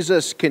that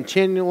Jesus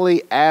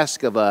continually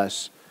asks of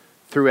us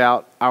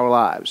throughout our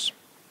lives.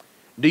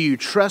 Do you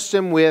trust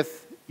Him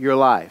with your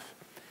life?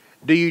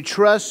 Do you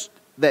trust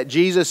that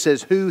Jesus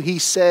is who He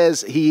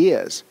says He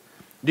is?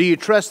 Do you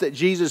trust that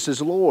Jesus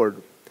is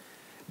Lord?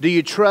 Do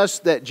you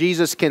trust that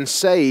Jesus can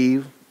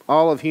save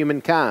all of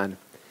humankind?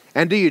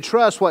 And do you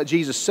trust what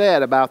Jesus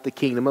said about the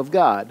kingdom of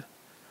God?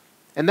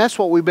 And that's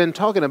what we've been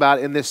talking about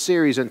in this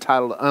series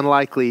entitled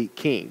Unlikely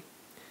King.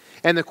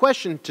 And the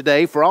question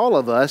today for all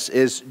of us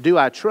is, do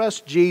I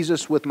trust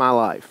Jesus with my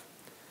life?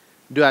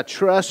 Do I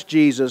trust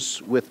Jesus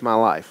with my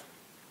life?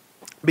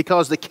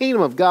 Because the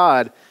kingdom of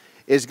God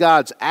is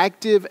God's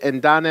active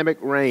and dynamic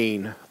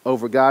reign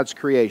over God's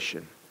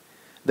creation.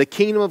 The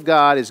kingdom of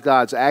God is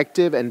God's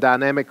active and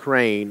dynamic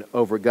reign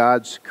over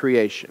God's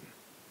creation.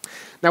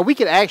 Now, we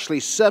could actually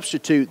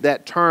substitute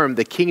that term,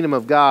 the kingdom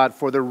of God,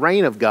 for the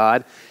reign of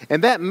God,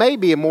 and that may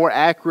be a more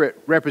accurate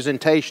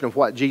representation of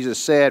what Jesus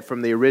said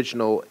from the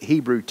original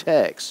Hebrew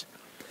text.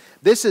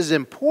 This is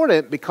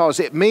important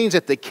because it means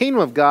that the kingdom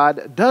of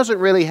God doesn't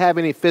really have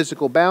any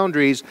physical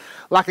boundaries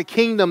like a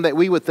kingdom that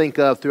we would think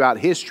of throughout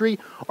history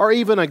or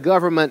even a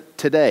government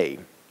today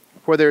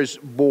where there's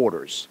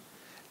borders.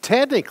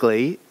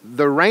 Technically,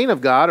 the reign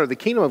of God or the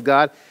kingdom of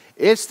God,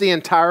 it's the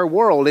entire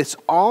world. It's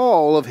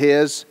all of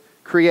His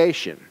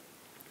creation.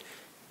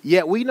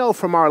 Yet we know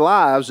from our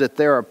lives that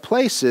there are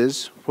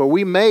places where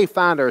we may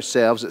find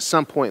ourselves at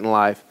some point in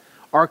life,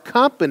 or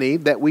company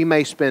that we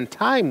may spend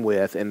time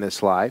with in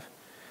this life,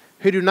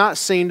 who do not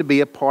seem to be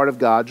a part of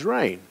God's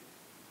reign.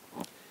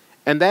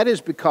 And that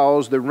is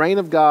because the reign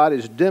of God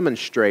is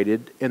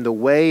demonstrated in the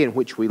way in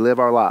which we live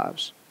our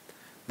lives.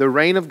 The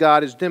reign of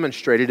God is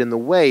demonstrated in the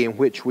way in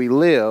which we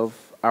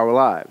live our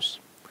lives.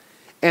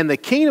 And the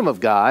kingdom of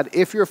God,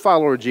 if you're a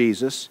follower of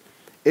Jesus,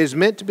 is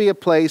meant to be a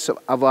place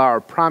of our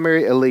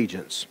primary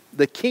allegiance.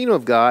 The kingdom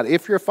of God,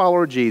 if you're a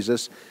follower of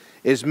Jesus,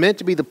 is meant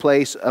to be the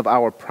place of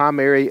our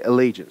primary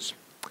allegiance.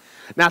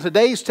 Now,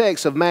 today's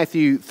text of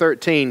Matthew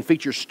 13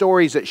 features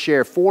stories that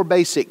share four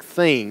basic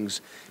things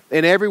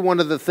in every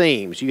one of the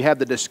themes. You have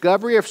the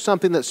discovery of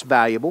something that's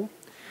valuable,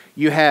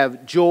 you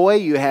have joy,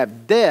 you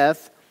have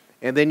death,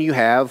 and then you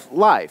have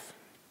life.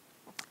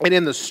 And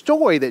in the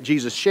story that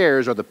Jesus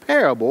shares, or the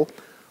parable,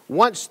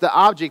 once the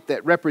object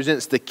that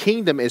represents the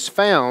kingdom is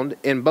found,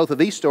 in both of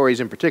these stories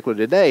in particular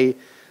today,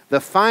 the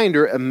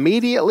finder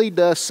immediately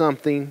does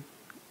something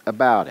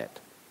about it.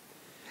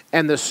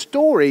 And the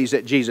stories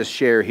that Jesus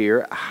shares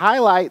here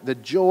highlight the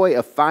joy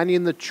of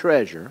finding the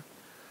treasure,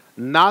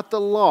 not the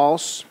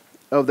loss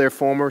of their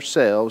former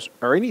selves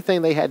or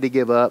anything they had to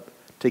give up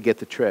to get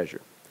the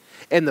treasure.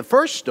 In the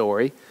first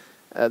story,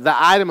 the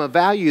item of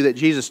value that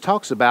Jesus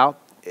talks about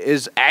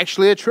is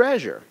actually a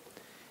treasure.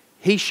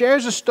 He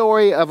shares a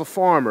story of a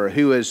farmer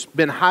who has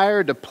been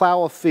hired to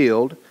plow a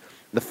field.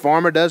 The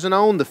farmer doesn't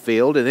own the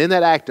field, and in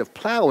that act of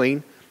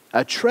plowing,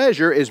 a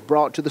treasure is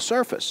brought to the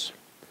surface.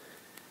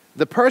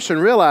 The person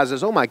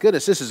realizes, oh my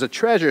goodness, this is a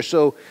treasure,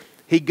 so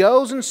he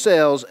goes and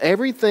sells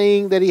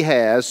everything that he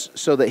has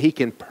so that he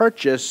can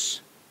purchase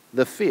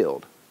the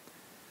field.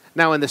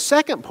 Now, in the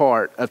second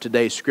part of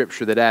today's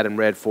scripture that Adam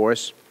read for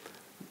us,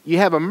 you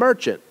have a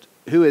merchant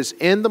who is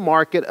in the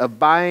market of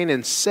buying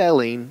and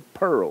selling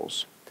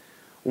pearls.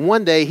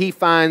 One day he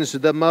finds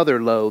the mother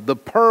lode, the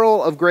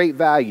pearl of great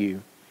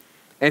value,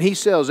 and he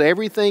sells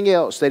everything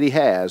else that he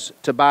has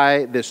to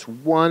buy this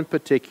one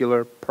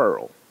particular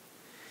pearl.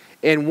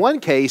 In one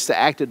case, the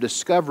act of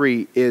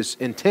discovery is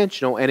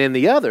intentional, and in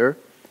the other,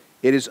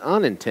 it is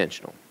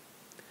unintentional.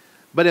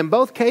 But in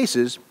both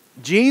cases,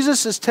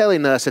 Jesus is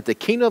telling us that the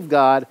kingdom of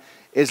God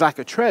is like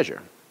a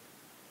treasure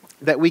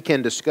that we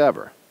can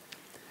discover.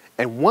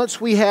 And once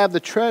we have the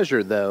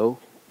treasure, though,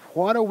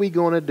 what are we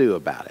going to do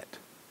about it?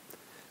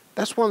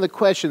 That's one of the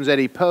questions that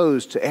he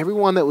posed to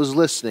everyone that was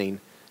listening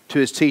to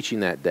his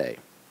teaching that day.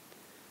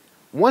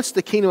 Once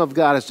the kingdom of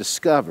God is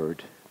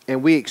discovered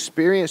and we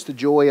experience the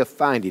joy of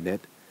finding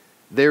it,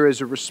 there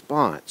is a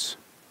response.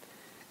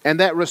 And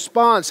that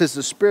response is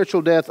the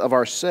spiritual death of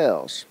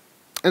ourselves.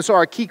 And so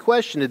our key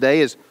question today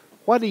is,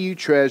 what do you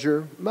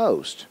treasure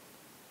most?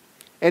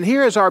 And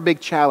here is our big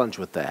challenge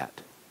with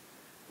that.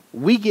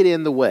 We get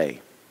in the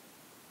way.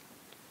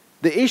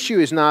 The issue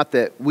is not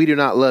that we do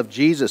not love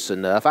Jesus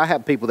enough. I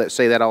have people that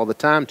say that all the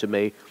time to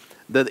me.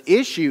 The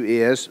issue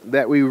is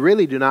that we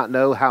really do not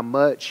know how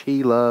much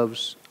He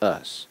loves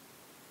us.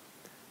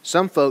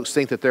 Some folks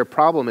think that their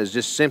problem is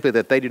just simply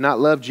that they do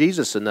not love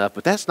Jesus enough,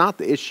 but that's not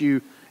the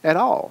issue at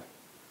all.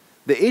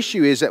 The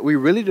issue is that we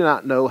really do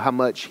not know how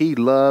much He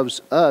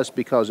loves us,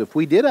 because if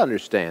we did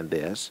understand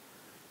this,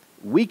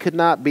 we could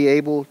not be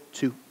able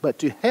to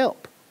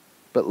help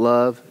but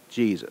love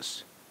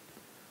Jesus.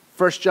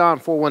 1 John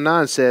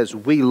 4:19 says,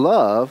 we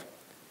love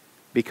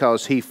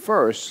because He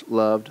first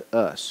loved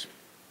us.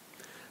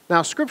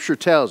 Now, Scripture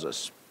tells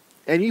us,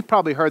 and you've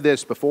probably heard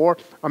this before,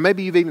 or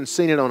maybe you've even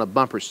seen it on a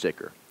bumper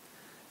sticker.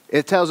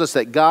 It tells us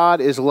that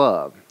God is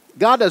love.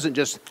 God doesn't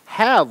just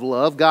have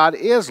love, God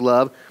is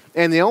love.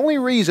 And the only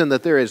reason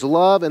that there is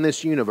love in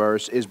this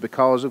universe is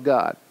because of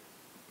God.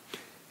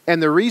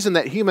 And the reason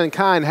that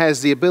humankind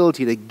has the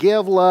ability to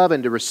give love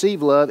and to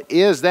receive love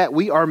is that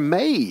we are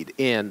made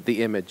in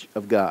the image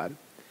of God.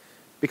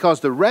 Because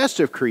the rest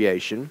of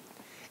creation,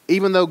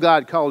 even though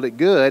God called it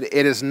good,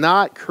 it is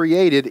not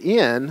created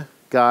in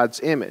God's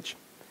image.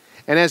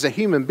 And as a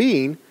human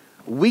being,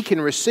 we can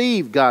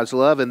receive God's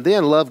love and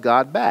then love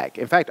God back.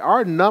 In fact,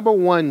 our number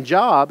one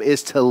job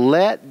is to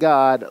let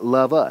God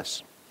love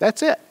us.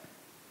 That's it.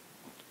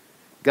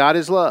 God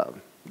is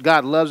love.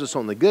 God loves us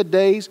on the good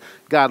days.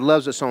 God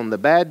loves us on the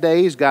bad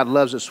days. God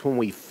loves us when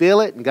we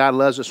feel it, and God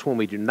loves us when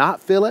we do not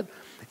feel it.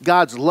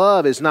 God's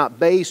love is not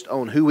based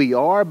on who we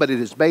are, but it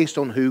is based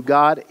on who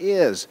God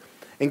is.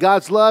 And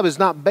God's love is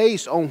not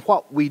based on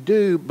what we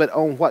do, but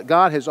on what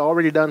God has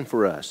already done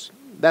for us.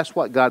 That's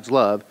what God's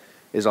love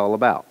is all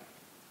about.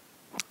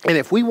 And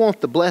if we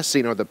want the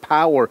blessing or the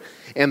power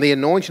and the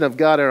anointing of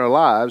God in our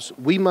lives,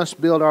 we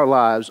must build our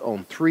lives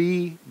on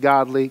 3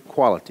 godly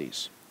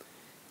qualities: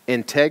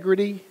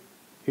 integrity,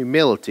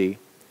 humility,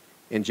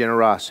 and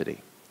generosity.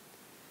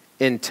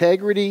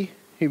 Integrity,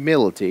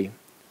 humility,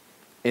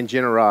 and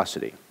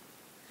generosity.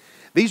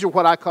 These are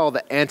what I call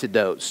the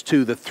antidotes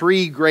to the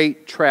 3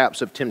 great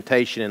traps of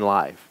temptation in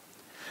life.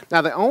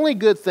 Now, the only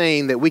good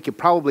thing that we could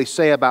probably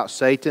say about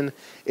Satan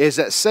is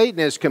that Satan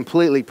is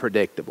completely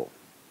predictable.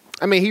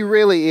 I mean, he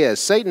really is.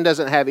 Satan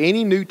doesn't have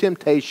any new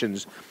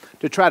temptations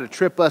to try to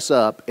trip us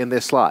up in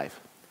this life.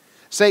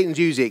 Satan's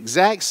used the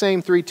exact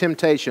same 3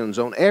 temptations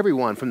on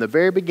everyone from the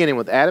very beginning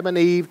with Adam and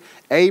Eve,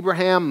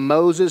 Abraham,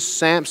 Moses,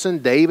 Samson,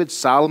 David,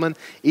 Solomon,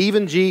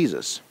 even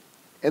Jesus.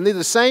 And they're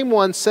the same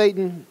ones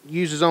Satan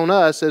uses on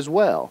us as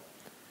well.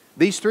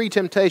 These 3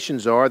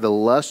 temptations are the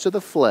lust of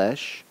the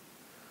flesh,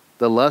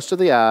 the lust of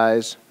the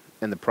eyes,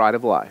 and the pride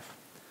of life.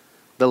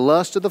 The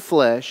lust of the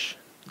flesh,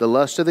 the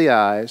lust of the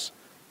eyes,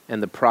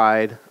 and the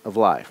pride of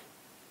life.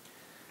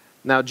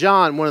 Now,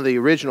 John, one of the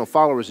original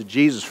followers of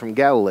Jesus from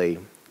Galilee,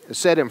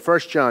 said in 1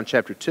 John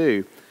chapter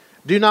 2,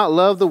 "Do not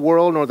love the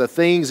world nor the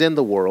things in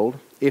the world.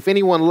 If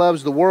anyone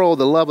loves the world,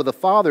 the love of the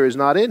Father is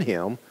not in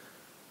him.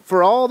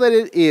 For all that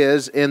it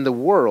is in the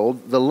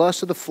world, the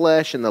lust of the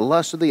flesh and the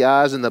lust of the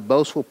eyes and the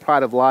boastful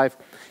pride of life,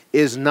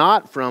 is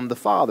not from the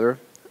Father,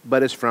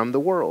 but is from the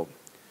world."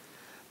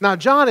 Now,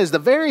 John is the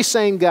very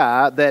same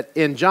guy that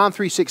in John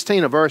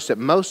 3:16, a verse that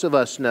most of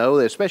us know,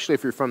 especially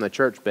if you're from the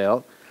church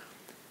belt,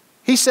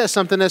 he says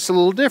something that's a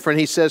little different.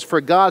 He says,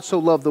 "For God so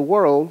loved the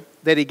world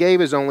that he gave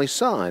his only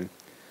Son,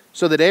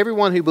 so that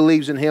everyone who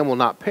believes in him will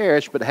not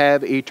perish but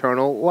have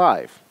eternal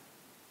life."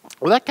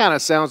 Well, that kind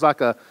of sounds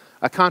like a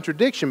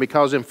contradiction,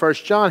 because in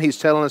 1 John he's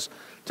telling us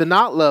to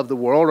not love the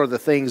world or the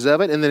things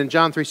of it, and then in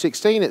John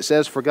 3:16 it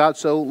says, "For God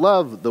so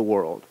loved the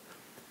world."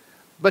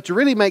 But to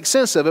really make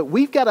sense of it,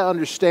 we've got to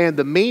understand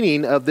the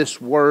meaning of this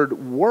word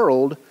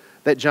world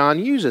that John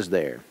uses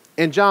there.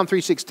 In John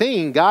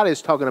 3:16, God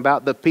is talking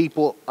about the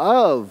people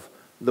of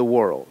the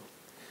world.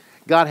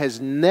 God has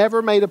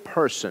never made a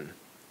person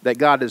that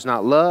God does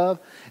not love,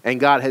 and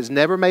God has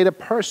never made a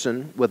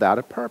person without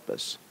a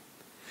purpose.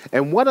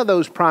 And one of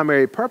those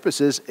primary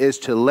purposes is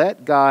to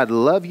let God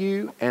love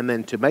you and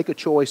then to make a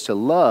choice to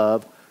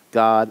love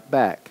God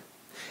back.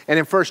 And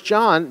in 1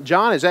 John,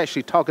 John is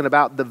actually talking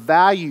about the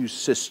value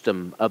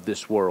system of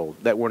this world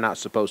that we're not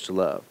supposed to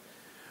love.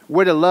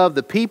 We're to love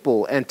the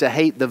people and to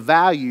hate the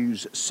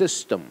values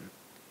system.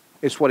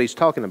 It's what he's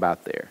talking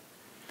about there.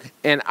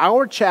 And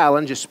our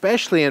challenge,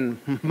 especially in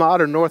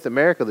modern North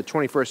America, the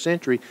 21st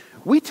century,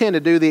 we tend to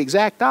do the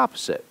exact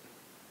opposite.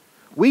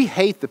 We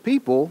hate the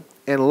people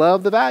and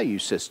love the value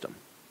system.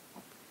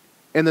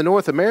 In the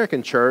North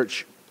American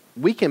church,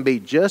 we can be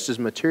just as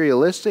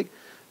materialistic,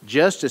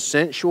 just as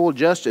sensual,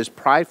 just as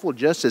prideful,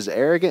 just as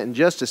arrogant, and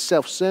just as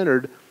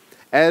self-centered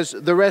as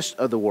the rest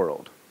of the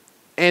world.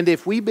 And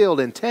if we build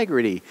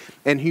integrity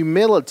and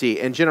humility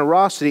and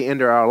generosity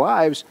into our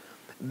lives,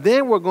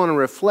 then we're going to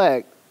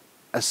reflect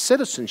a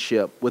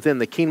citizenship within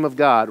the kingdom of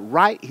God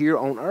right here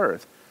on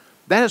earth.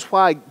 That is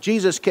why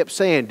Jesus kept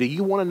saying, "Do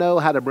you want to know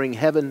how to bring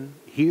heaven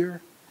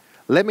here?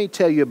 Let me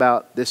tell you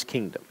about this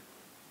kingdom."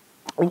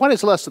 What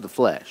is lust of the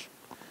flesh?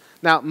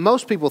 Now,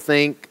 most people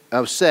think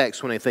of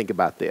sex when they think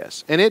about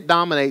this, and it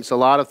dominates a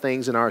lot of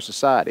things in our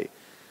society.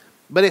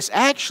 But it's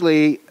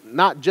actually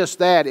not just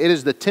that. It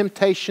is the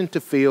temptation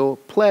to feel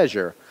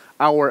pleasure,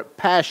 our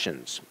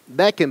passions.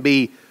 That can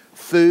be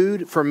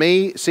food. For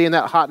me, seeing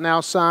that Hot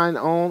Now sign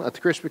on at the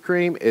Krispy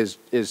Kreme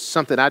is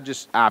something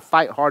I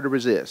fight hard to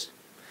resist.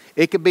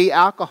 It could be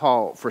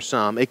alcohol for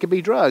some. It could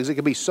be drugs. It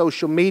could be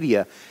social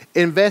media.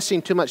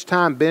 Investing too much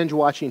time binge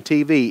watching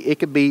TV. It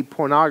could be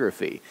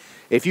pornography.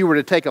 If you were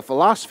to take a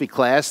philosophy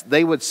class,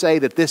 they would say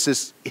that this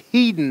is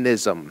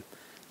hedonism,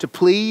 to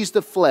please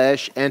the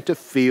flesh and to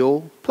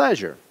feel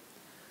pleasure.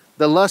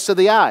 The lust of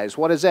the eyes,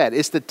 what is that?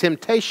 It's the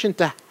temptation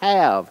to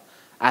have.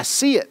 I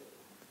see it,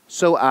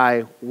 so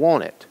I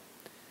want it.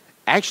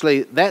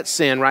 Actually, that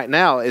sin right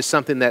now is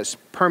something that's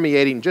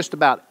permeating just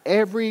about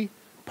every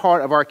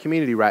part of our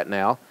community right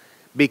now,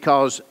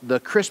 because the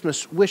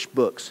Christmas wish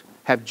books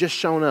have just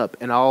shown up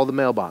in all the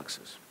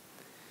mailboxes.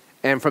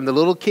 And from the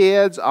little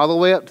kids all the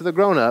way up to the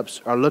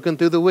grown-ups are looking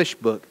through the wish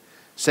book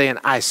saying,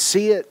 "I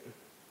see it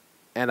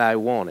and I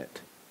want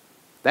it."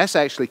 That's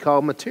actually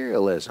called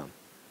materialism.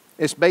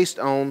 It's based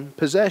on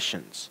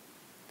possessions.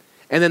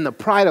 And then the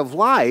pride of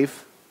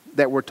life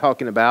that we're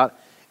talking about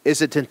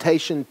is a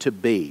temptation to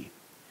be.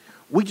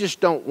 We just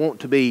don't want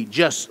to be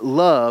just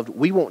loved.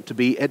 We want to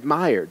be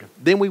admired.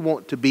 Then we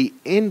want to be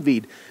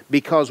envied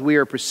because we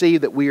are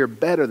perceived that we are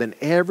better than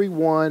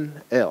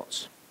everyone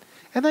else.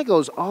 And that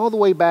goes all the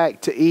way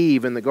back to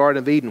Eve in the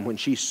Garden of Eden when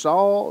she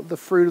saw the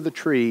fruit of the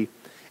tree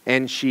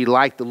and she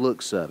liked the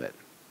looks of it.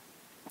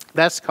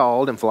 That's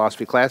called, in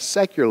philosophy class,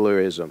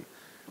 secularism.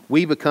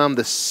 We become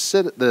the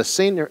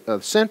center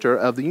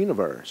of the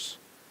universe,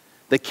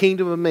 the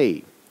kingdom of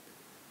me.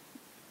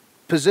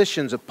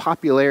 Positions of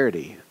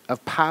popularity,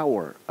 of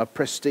power, of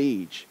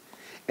prestige.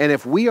 And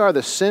if we are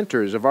the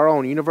centers of our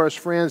own universe,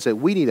 friends, that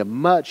we need a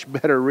much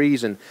better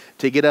reason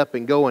to get up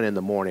and going in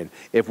the morning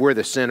if we're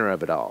the center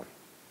of it all.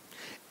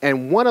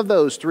 And one of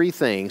those three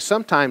things,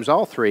 sometimes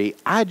all three,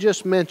 I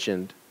just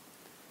mentioned,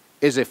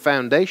 is a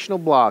foundational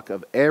block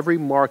of every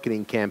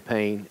marketing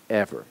campaign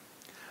ever.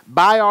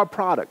 Buy our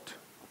product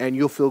and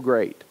you'll feel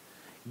great.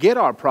 Get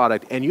our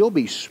product and you'll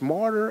be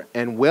smarter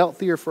and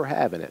wealthier for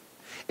having it.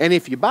 And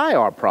if you buy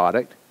our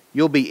product,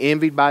 you'll be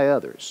envied by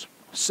others.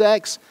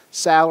 Sex,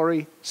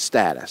 salary,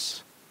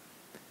 status.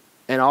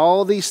 And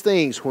all these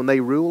things, when they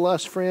rule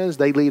us, friends,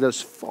 they lead us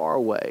far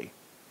away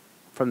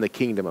from the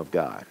kingdom of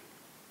God.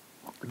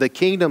 The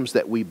kingdoms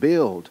that we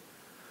build,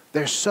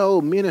 they're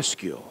so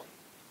minuscule.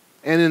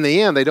 And in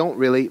the end, they don't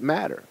really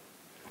matter.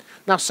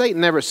 Now,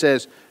 Satan never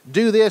says,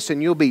 do this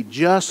and you'll be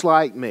just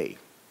like me.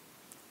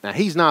 Now,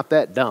 he's not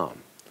that dumb.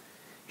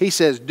 He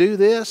says, do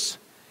this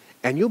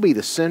and you'll be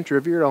the center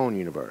of your own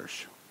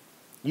universe.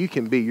 You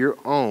can be your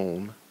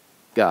own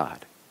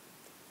God.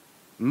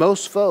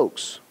 Most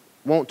folks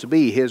want to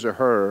be his or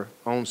her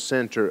own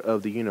center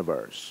of the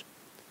universe.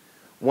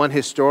 One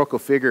historical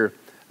figure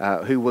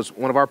who was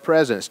one of our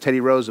presidents, Teddy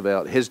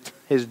Roosevelt,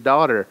 his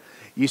daughter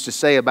used to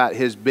say about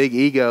his big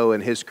ego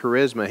and his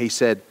charisma,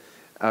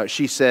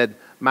 she said,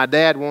 my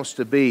dad wants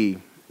to be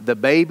the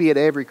baby at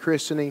every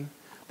christening,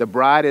 the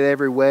bride at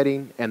every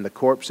wedding, and the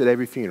corpse at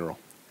every funeral.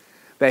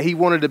 That he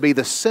wanted to be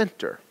the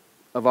center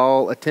of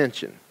all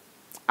attention.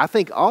 I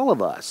think all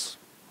of us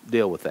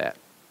deal with that.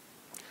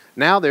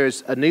 Now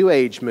there's a New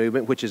Age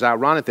movement, which is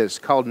ironic that it's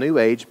called New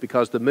Age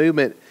because the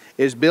movement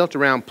is built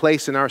around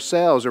placing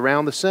ourselves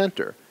around the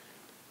center.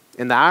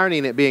 And the irony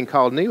in it being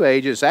called New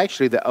Age is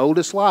actually the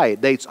oldest lie.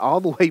 It dates all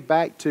the way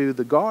back to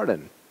the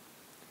garden.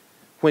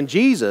 When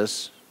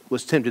Jesus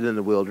was tempted in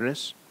the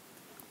wilderness,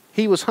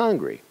 he was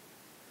hungry.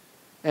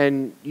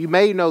 And you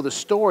may know the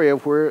story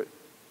of where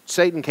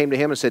Satan came to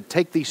him and said,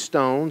 take these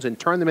stones and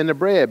turn them into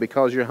bread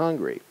because you're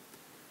hungry.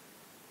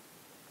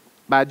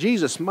 By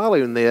Jesus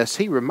modeling this,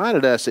 he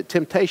reminded us that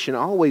temptation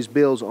always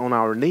builds on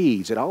our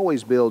needs. It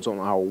always builds on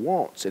our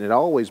wants. And it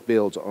always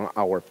builds on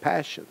our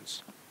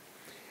passions.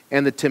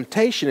 And the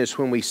temptation is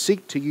when we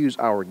seek to use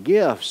our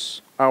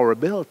gifts, our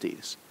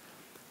abilities,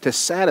 to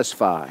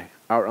satisfy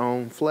our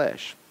own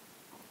flesh.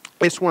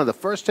 It's one of the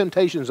first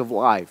temptations of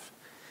life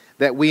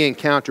that we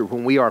encounter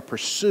when we are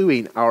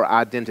pursuing our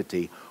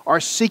identity or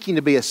seeking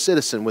to be a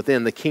citizen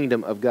within the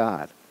kingdom of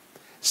God.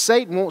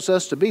 Satan wants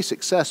us to be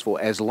successful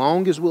as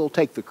long as we'll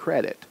take the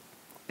credit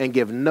and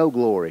give no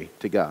glory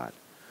to God.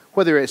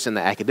 Whether it's in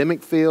the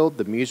academic field,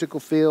 the musical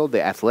field,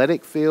 the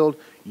athletic field,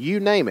 you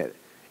name it.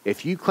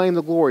 If you claim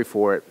the glory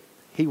for it,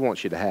 he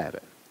wants you to have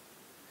it.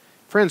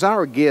 Friends,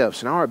 our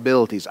gifts and our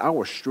abilities,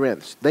 our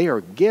strengths, they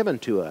are given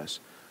to us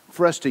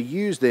for us to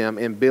use them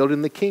in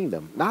building the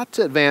kingdom, not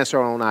to advance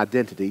our own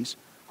identities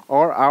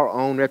or our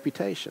own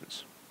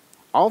reputations.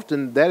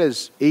 Often that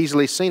is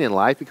easily seen in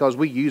life because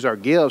we use our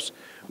gifts,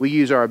 we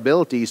use our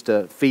abilities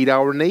to feed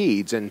our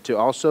needs and to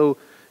also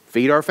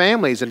feed our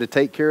families and to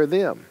take care of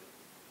them.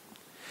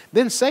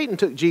 Then Satan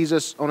took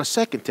Jesus on a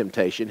second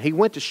temptation. He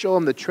went to show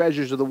him the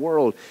treasures of the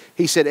world.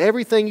 He said,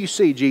 everything you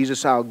see,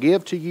 Jesus, I'll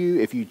give to you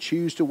if you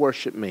choose to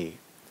worship me.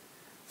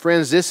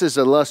 Friends, this is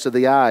the lust of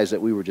the eyes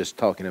that we were just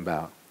talking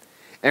about.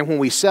 And when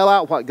we sell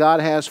out what God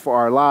has for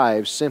our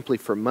lives simply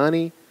for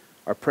money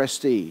or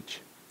prestige,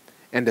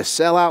 and to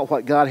sell out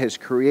what God has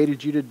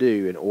created you to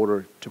do in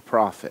order to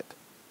profit.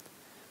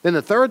 Then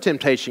the third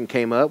temptation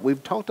came up.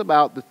 We've talked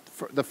about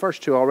the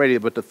first two already,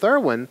 but the third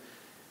one,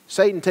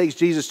 Satan takes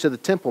Jesus to the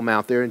Temple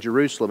Mount there in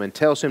Jerusalem and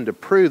tells him to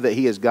prove that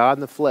he is God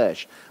in the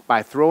flesh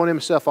by throwing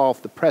himself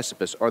off the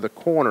precipice or the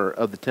corner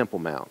of the Temple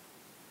Mount.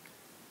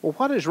 Well,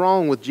 what is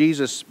wrong with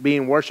Jesus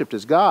being worshipped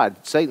as God?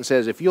 Satan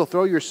says, if you'll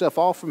throw yourself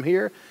off from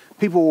here,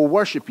 people will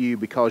worship you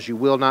because you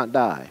will not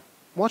die.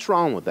 What's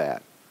wrong with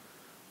that?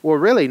 Well,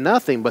 really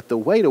nothing, but the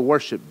way to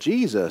worship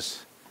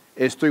Jesus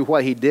is through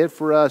what he did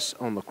for us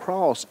on the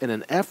cross in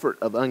an effort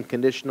of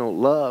unconditional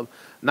love,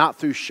 not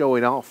through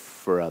showing off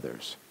for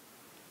others.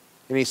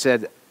 And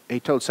he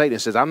told Satan, he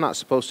says, I'm not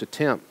supposed to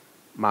tempt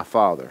my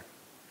Father.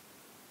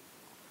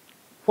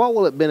 What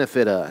will it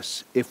benefit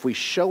us if we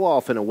show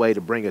off in a way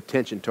to bring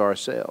attention to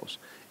ourselves?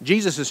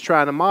 Jesus is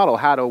trying to model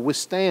how to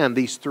withstand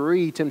these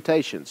three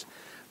temptations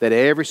that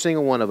every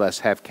single one of us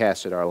have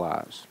cast at our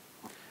lives.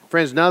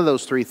 Friends, none of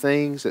those three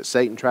things that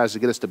Satan tries to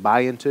get us to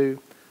buy into,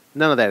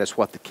 none of that is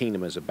what the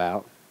kingdom is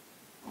about.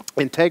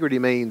 Integrity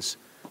means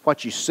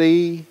what you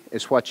see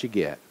is what you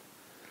get.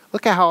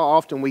 Look at how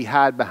often we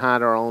hide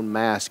behind our own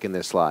mask in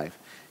this life.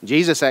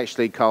 Jesus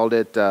actually called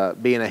it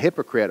being a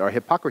hypocrite or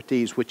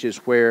Hippocrates, which is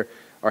where,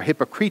 or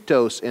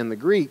hypokritos in the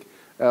Greek,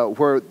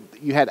 where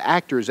you had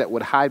actors that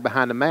would hide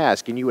behind a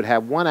mask. And you would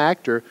have one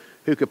actor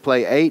who could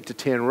play 8 to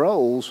 10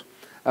 roles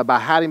by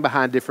hiding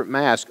behind different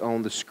masks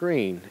on the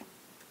screen.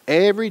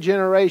 Every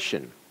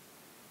generation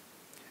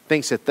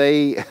thinks that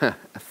they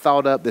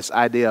thought up this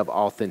idea of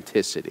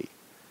authenticity.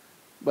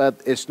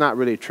 But it's not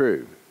really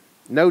true.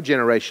 No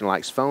generation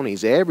likes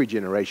phonies. Every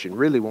generation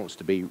really wants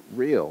to be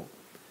real.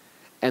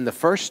 And the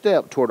first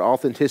step toward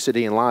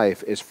authenticity in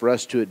life is for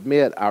us to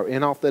admit our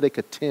inauthentic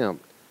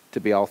attempt to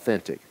be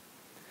authentic.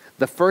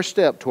 The first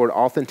step toward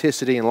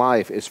authenticity in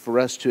life is for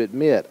us to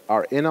admit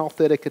our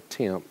inauthentic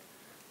attempt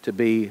to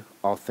be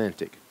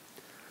authentic.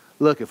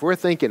 Look, if we're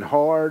thinking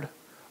hard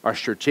or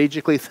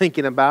strategically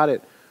thinking about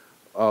it,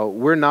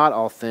 we're not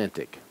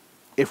authentic.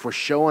 If we're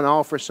showing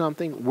off for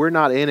something, we're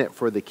not in it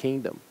for the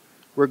kingdom.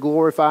 We're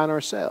glorifying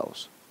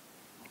ourselves.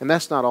 And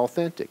that's not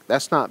authentic.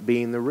 That's not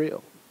being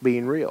real.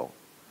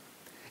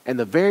 And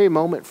the very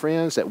moment,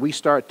 friends, that we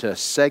start to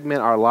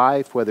segment our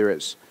life, whether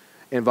it's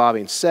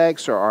involving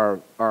sex or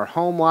our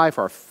home life,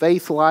 our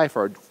faith life,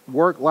 our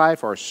work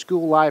life, our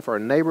school life, our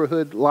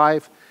neighborhood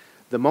life,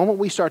 the moment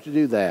we start to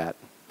do that,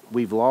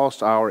 we've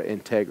lost our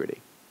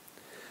integrity.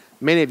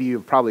 Many of you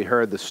have probably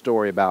heard the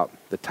story about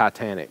the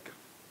Titanic.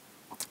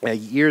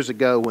 Years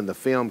ago when the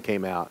film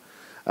came out,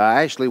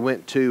 I actually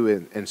went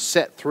to and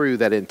sat through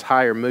that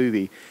entire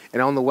movie.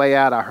 And on the way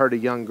out, I heard a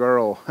young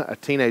girl, a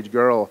teenage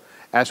girl,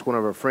 ask one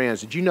of her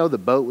friends, "Did you know the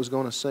boat was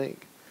going to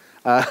sink?"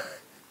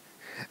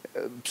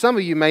 Some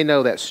of you may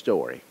know that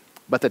story.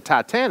 But the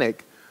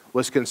Titanic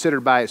was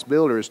considered by its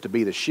builders to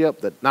be the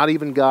ship that not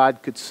even God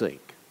could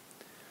sink.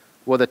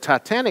 Well, the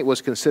Titanic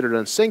was considered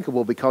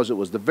unsinkable because it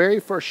was the very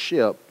first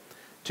ship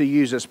to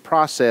use this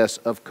process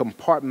of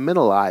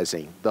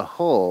compartmentalizing the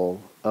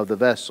hull of the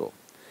vessel.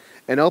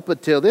 And up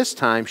until this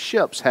time,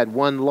 ships had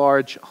one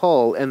large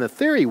hull, and the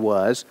theory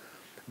was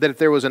that if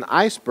there was an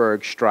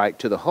iceberg strike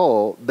to the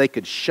hull, they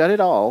could shut it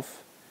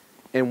off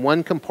in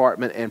one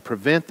compartment and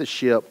prevent the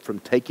ship from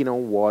taking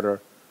on water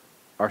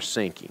or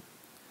sinking.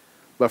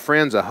 But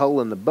friends, a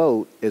hole in the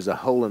boat is a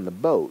hole in the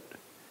boat,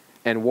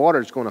 and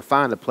water's going to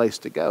find a place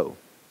to go.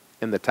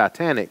 And the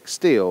Titanic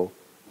still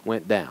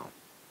went down.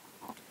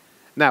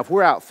 Now, if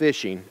we're out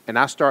fishing and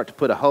I start to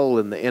put a hole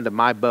in the end of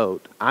my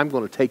boat, I'm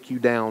going to take you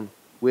down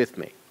with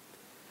me.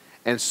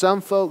 And some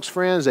folks,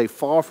 friends, they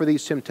fall for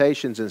these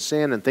temptations and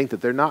sin and think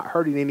that they're not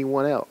hurting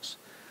anyone else.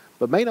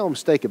 But make no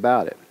mistake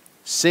about it.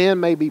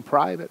 Sin may be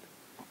private,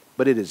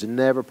 but it is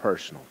never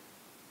personal.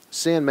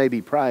 Sin may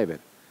be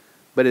private,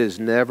 but it is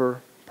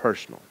never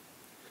personal.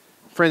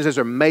 Friends, there's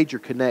a major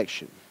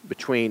connection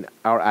between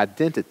our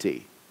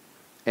identity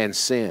and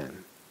sin.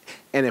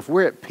 And if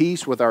we're at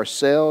peace with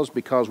ourselves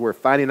because we're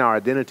finding our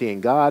identity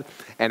in God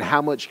and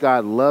how much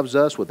God loves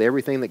us with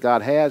everything that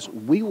God has,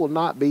 we will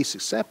not be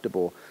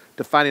susceptible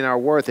to finding our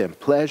worth in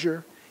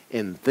pleasure,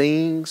 in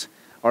things,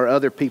 or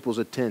other people's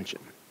attention.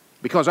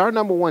 Because our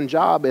number one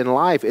job in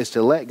life is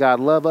to let God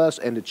love us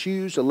and to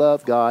choose to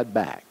love God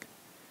back.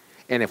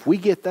 And if we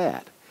get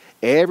that,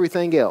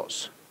 everything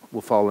else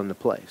will fall into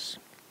place.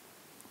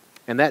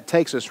 And that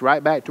takes us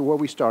right back to where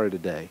we started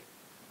today.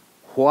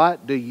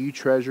 What do you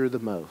treasure the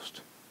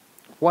most?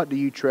 What do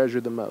you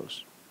treasure the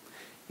most?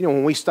 You know,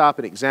 when we stop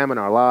and examine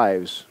our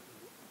lives,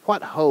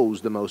 what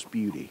holds the most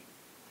beauty?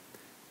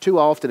 Too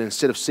often,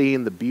 instead of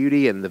seeing the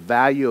beauty and the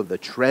value of the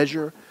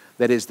treasure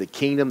that is the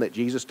kingdom that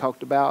Jesus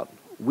talked about,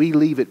 we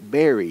leave it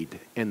buried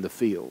in the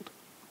field.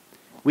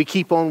 We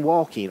keep on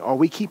walking, or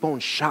we keep on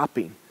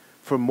shopping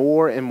for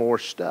more and more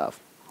stuff,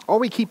 or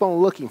we keep on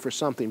looking for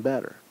something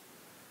better.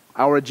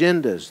 Our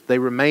agendas, they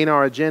remain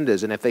our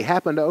agendas, and if they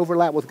happen to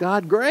overlap with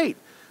God, great.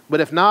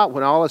 But if not,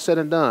 when all is said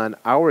and done,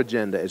 our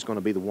agenda is going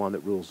to be the one that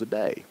rules the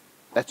day.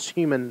 That's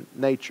human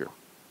nature.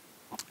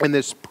 And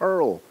this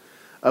pearl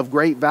of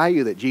great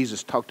value that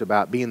Jesus talked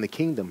about, being the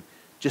kingdom,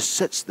 just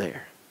sits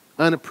there,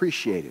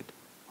 unappreciated,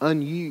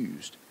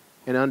 unused,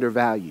 and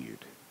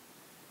undervalued.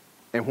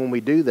 And when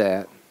we do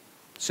that,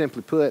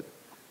 simply put,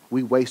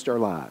 we waste our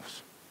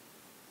lives.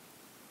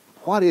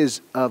 What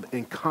is of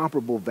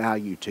incomparable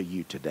value to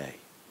you today?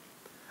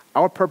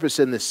 Our purpose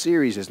in this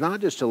series is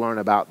not just to learn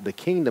about the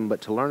kingdom,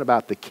 but to learn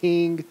about the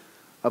King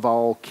of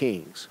all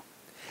kings.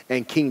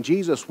 And King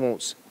Jesus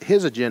wants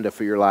his agenda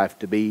for your life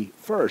to be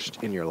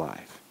first in your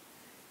life.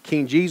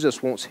 King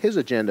Jesus wants his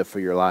agenda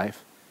for your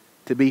life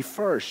to be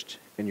first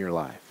in your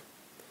life.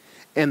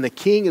 And the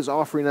King is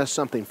offering us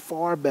something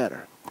far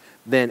better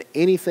than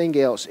anything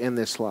else in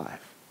this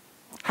life.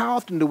 How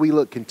often do we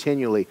look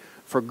continually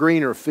for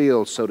greener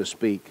fields, so to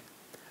speak,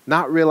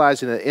 not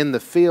realizing that in the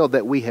field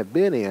that we have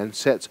been in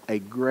sits a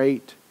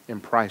great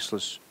and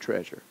priceless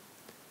treasure?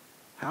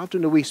 How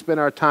often do we spend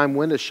our time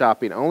window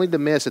shopping only to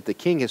miss that the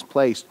King has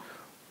placed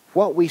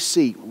what we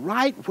seek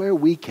right where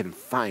we can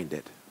find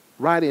it,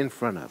 right in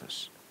front of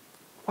us?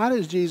 Why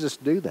does Jesus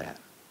do that?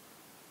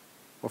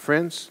 Well,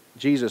 friends,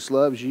 Jesus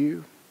loves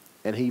you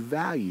and he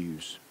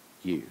values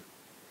you.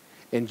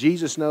 And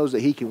Jesus knows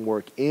that he can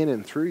work in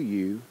and through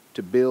you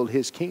to build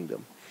his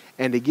kingdom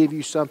and to give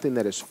you something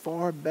that is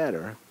far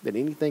better than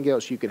anything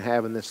else you can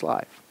have in this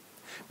life.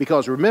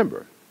 Because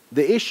remember,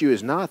 the issue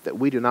is not that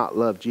we do not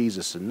love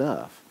Jesus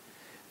enough.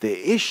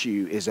 The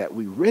issue is that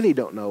we really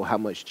don't know how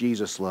much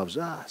Jesus loves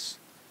us.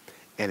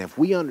 And if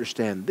we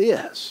understand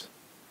this,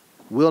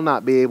 we'll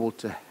not be able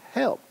to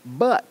help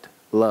but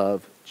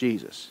love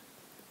Jesus.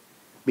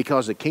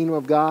 Because the kingdom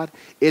of God,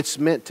 it's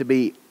meant to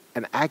be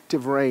an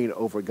active reign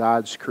over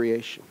God's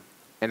creation.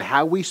 And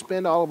how we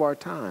spend all of our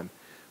time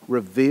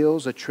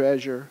reveals a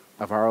treasure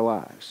of our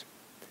lives.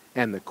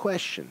 And the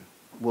question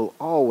will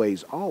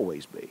always,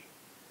 always be,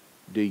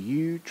 do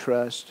you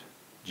trust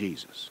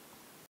Jesus?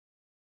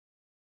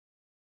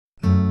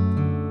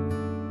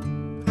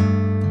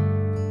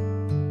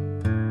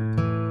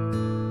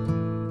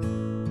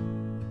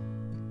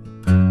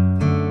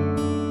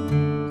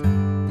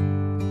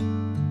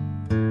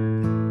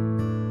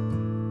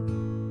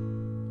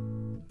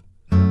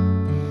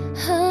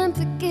 I'm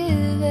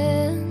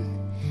forgiven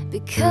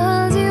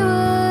because you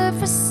were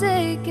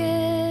forsaken,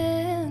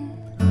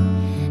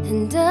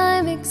 and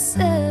I'm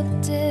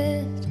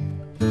accepted.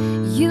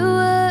 You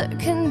were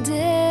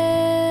condemned,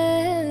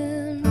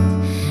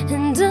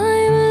 and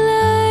I'm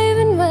alive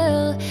and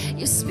well.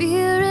 Your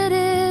spirit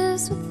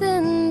is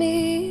within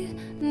me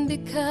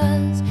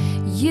because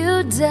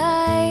you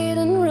died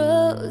and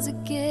rose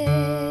again.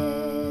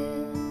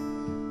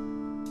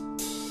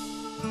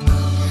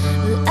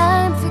 Well,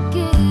 I'm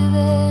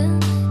forgiven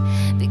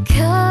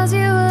because you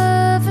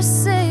were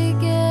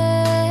forsaken,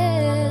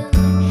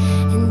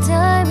 and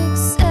I'm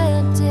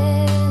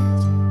accepted.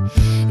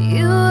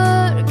 You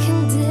were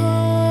condemned,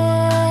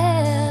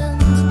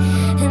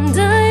 and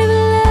I'm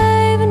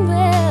alive and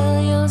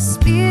well. Your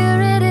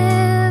spirit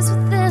is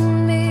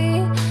within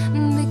me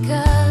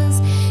because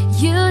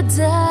you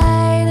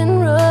died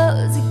and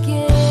rose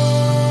again.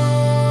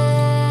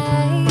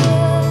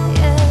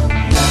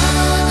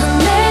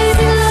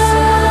 Amazing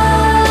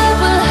love,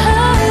 well,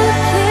 how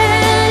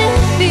can it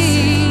be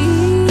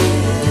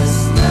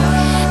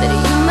that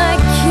you, my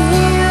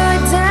King,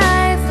 would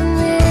die for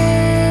me?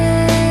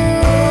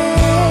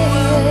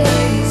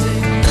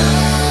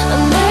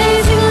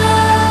 Amazing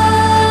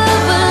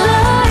love, well,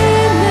 I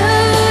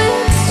know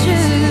it's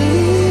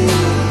true,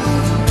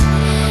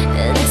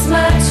 and it's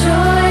my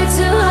joy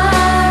to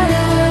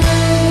honor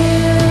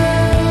you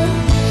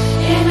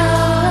in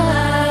all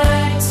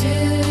I do.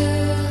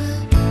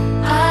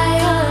 I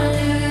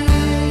honor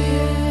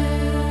you.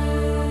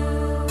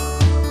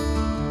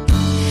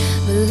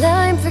 Well,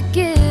 I'm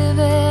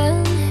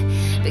forgiven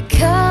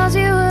because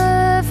you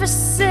were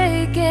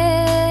forsaken,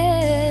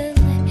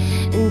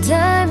 and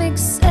I'm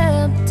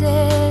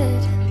accepted.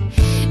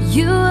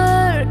 You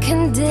were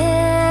condemned,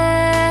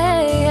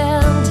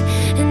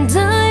 and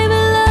I'm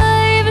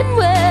alive and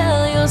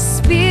well. Your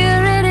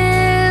spirit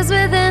is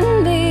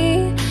within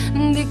me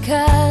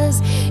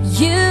because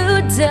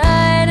you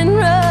died and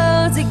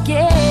rose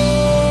again.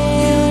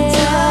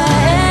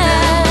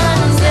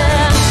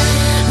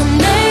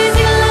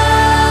 Amazing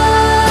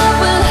love,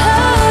 well,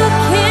 how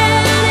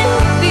can it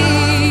be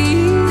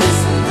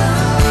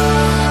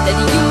that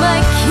you, my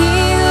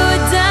King,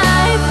 would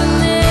die for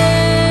me?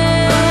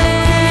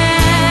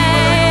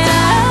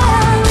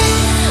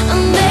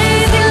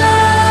 Amazing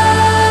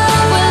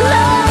love, well,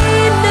 I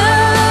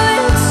know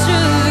it's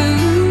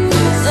true,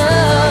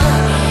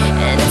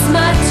 and it's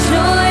my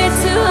joy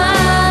to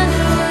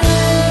honor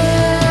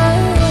you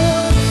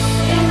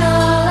in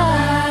all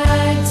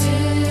I do.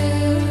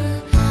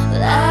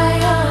 I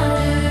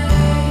honor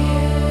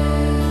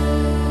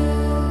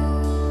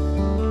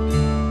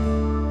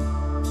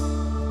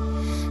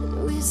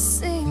you. We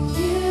sing,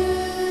 you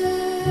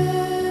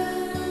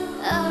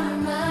are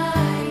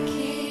my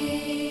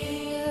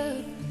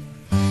King.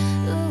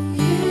 Oh,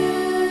 you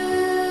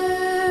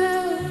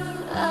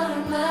are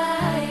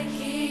my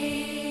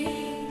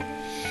King.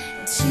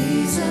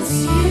 Jesus,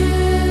 you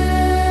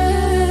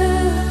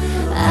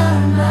are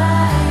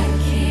my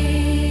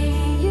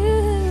King.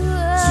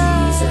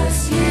 Jesus,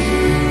 you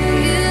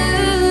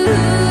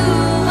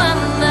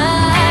are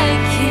my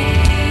King.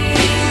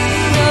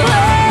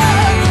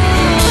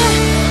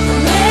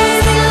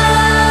 Amazing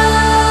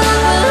love,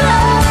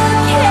 how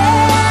can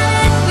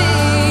it be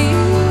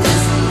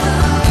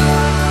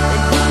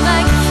that you,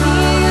 my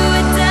King,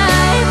 would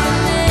die for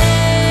me?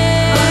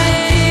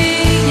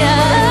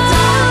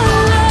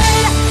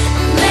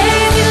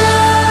 Amazing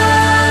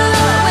love,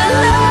 well,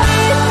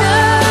 I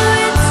know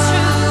it's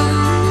true.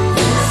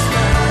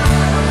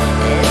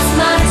 It's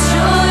my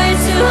joy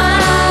to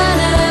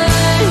honor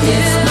you.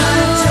 It's my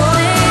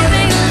joy.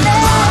 Amazing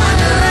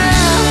love,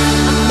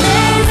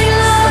 amazing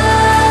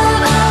love,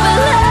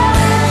 well, how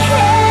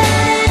can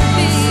it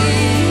be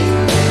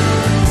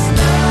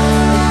that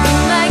you,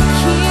 my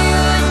King,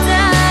 would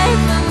die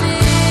for me?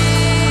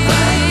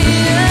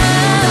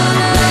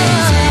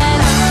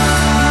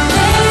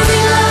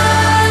 Amazing love,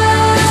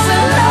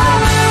 well, I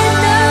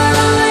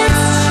know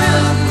it's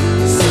true.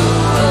 So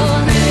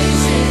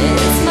amazing,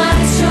 it's my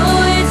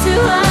joy to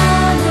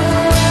honor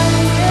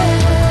you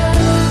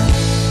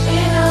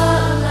in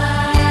all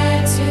I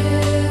do.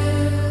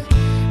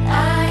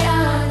 I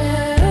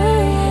honor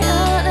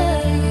you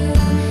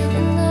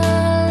in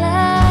all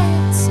I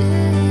do.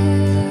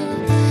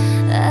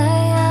 I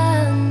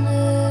honor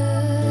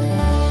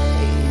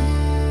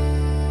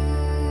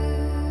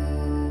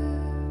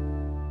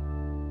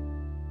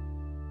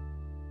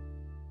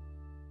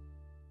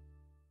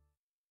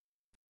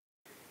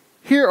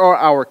Here are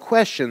our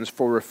questions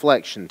for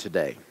reflection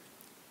today.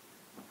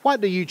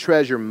 What do you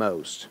treasure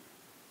most?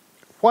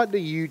 What do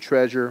you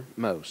treasure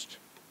most?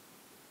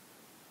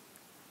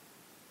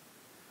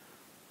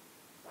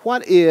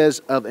 What is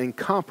of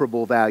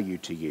incomparable value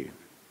to you?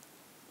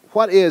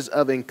 What is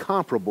of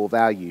incomparable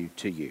value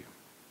to you?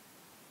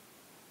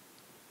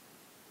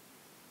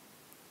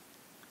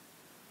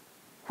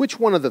 Which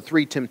one of the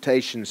three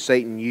temptations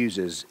Satan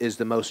uses is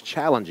the most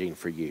challenging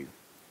for you?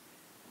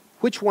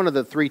 Which one of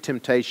the three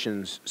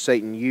temptations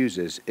Satan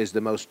uses is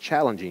the most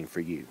challenging for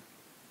you?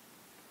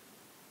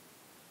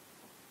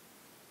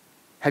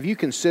 Have you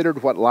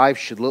considered what life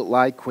should look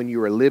like when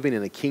you are living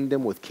in a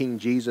kingdom with King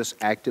Jesus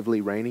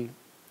actively reigning?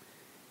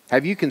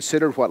 Have you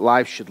considered what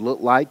life should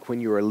look like when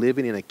you are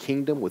living in a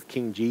kingdom with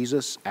King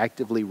Jesus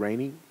actively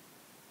reigning?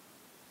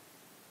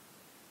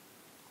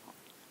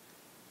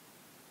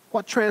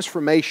 What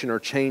transformation or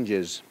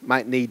changes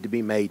might need to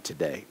be made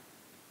today?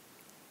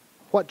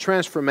 What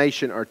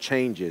transformation or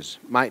changes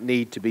might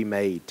need to be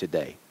made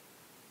today?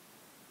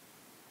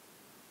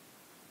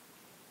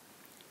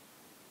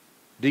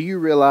 Do you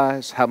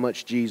realize how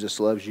much Jesus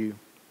loves you?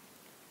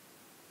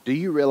 Do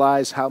you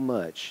realize how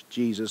much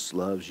Jesus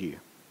loves you?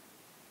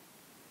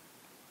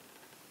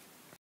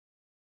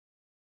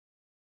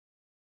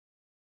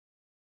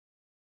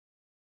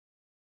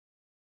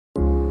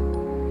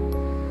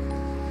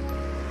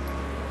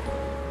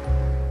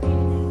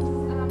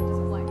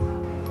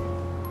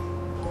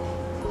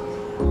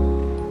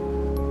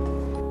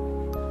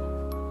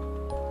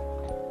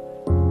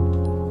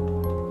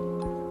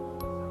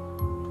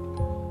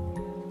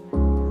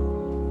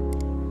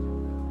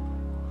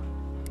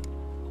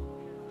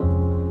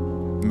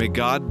 May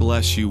God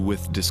bless you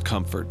with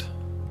discomfort.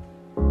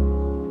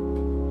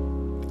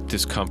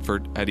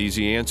 Discomfort at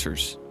easy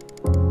answers,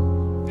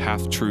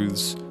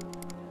 half-truths,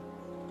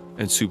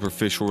 and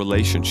superficial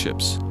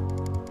relationships,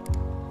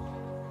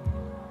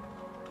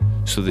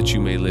 so that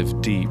you may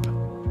live deep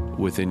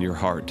within your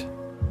heart.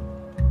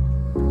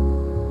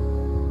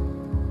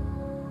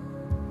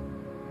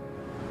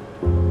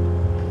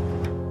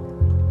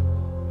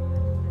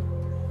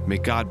 May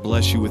God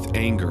bless you with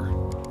anger.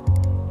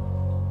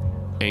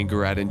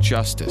 Anger at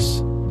injustice,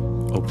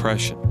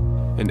 oppression,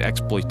 and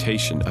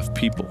exploitation of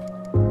people,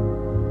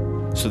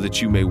 so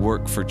that you may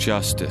work for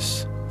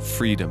justice,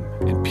 freedom,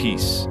 and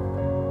peace.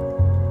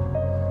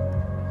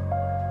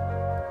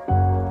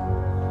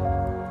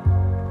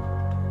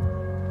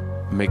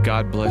 May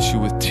God bless you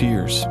with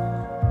tears.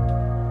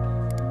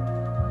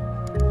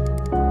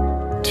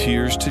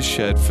 Tears to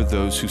shed for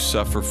those who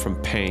suffer from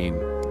pain,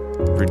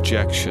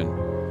 rejection,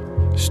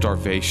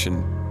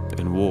 starvation,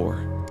 and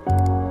war,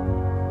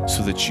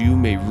 so that you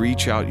may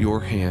reach out your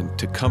hand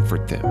to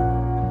comfort them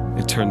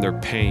and turn their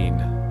pain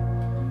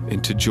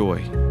into joy.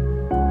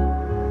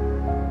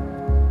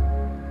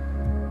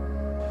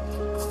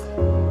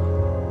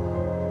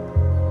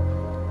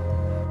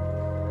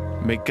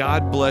 May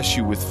God bless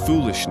you with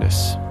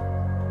foolishness.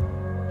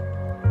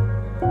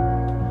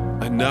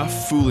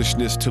 Enough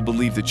foolishness to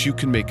believe that you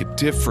can make a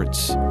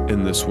difference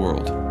in this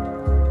world.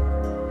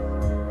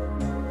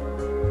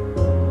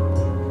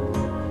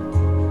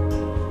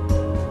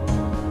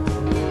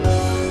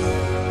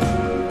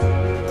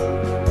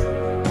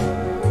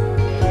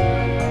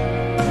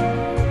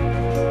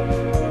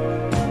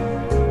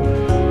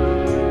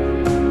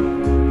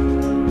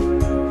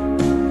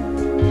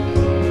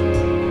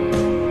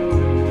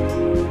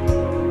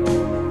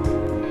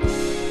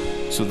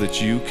 So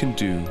that you can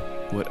do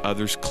what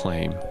others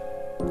claim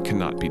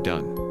cannot be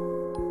done.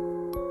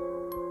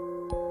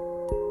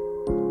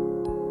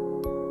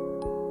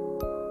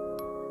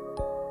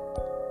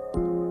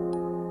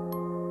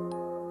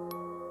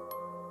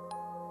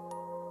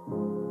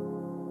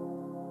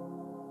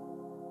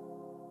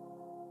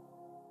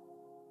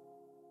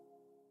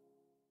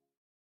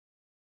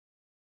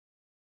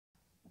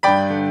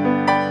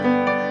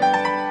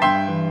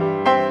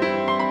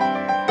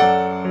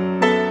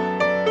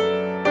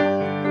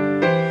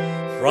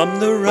 From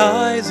the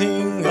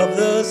rising of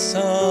the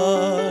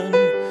sun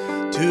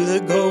to the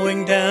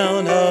going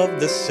down of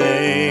the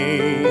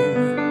same,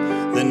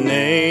 the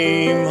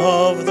name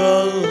of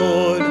the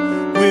Lord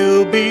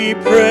will be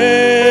praised.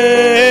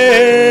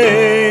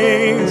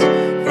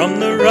 From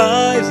the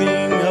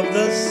rising of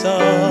the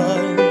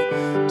sun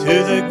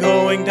to the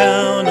going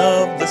down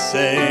of the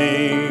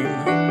same,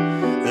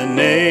 the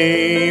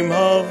name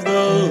of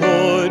the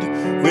Lord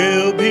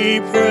will be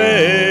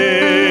praised.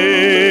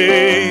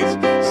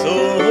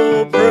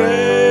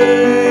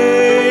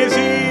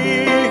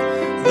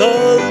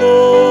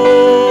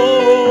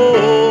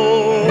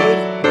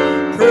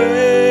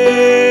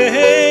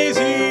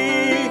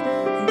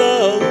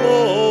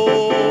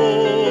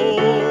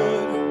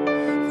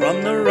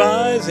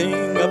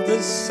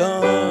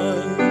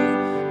 Sun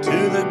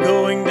to the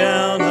going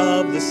down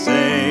of the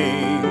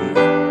same,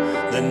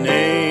 the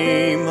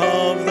name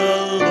of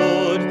the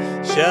Lord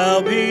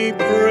shall be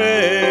praised.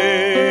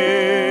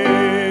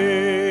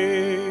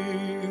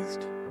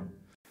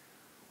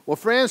 Well,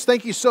 friends,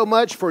 thank you so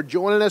much for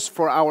joining us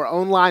for our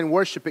online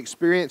worship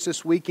experience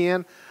this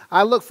weekend.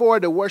 I look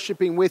forward to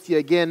worshiping with you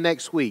again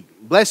next week.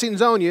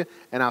 Blessings on you,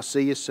 and I'll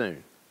see you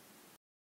soon.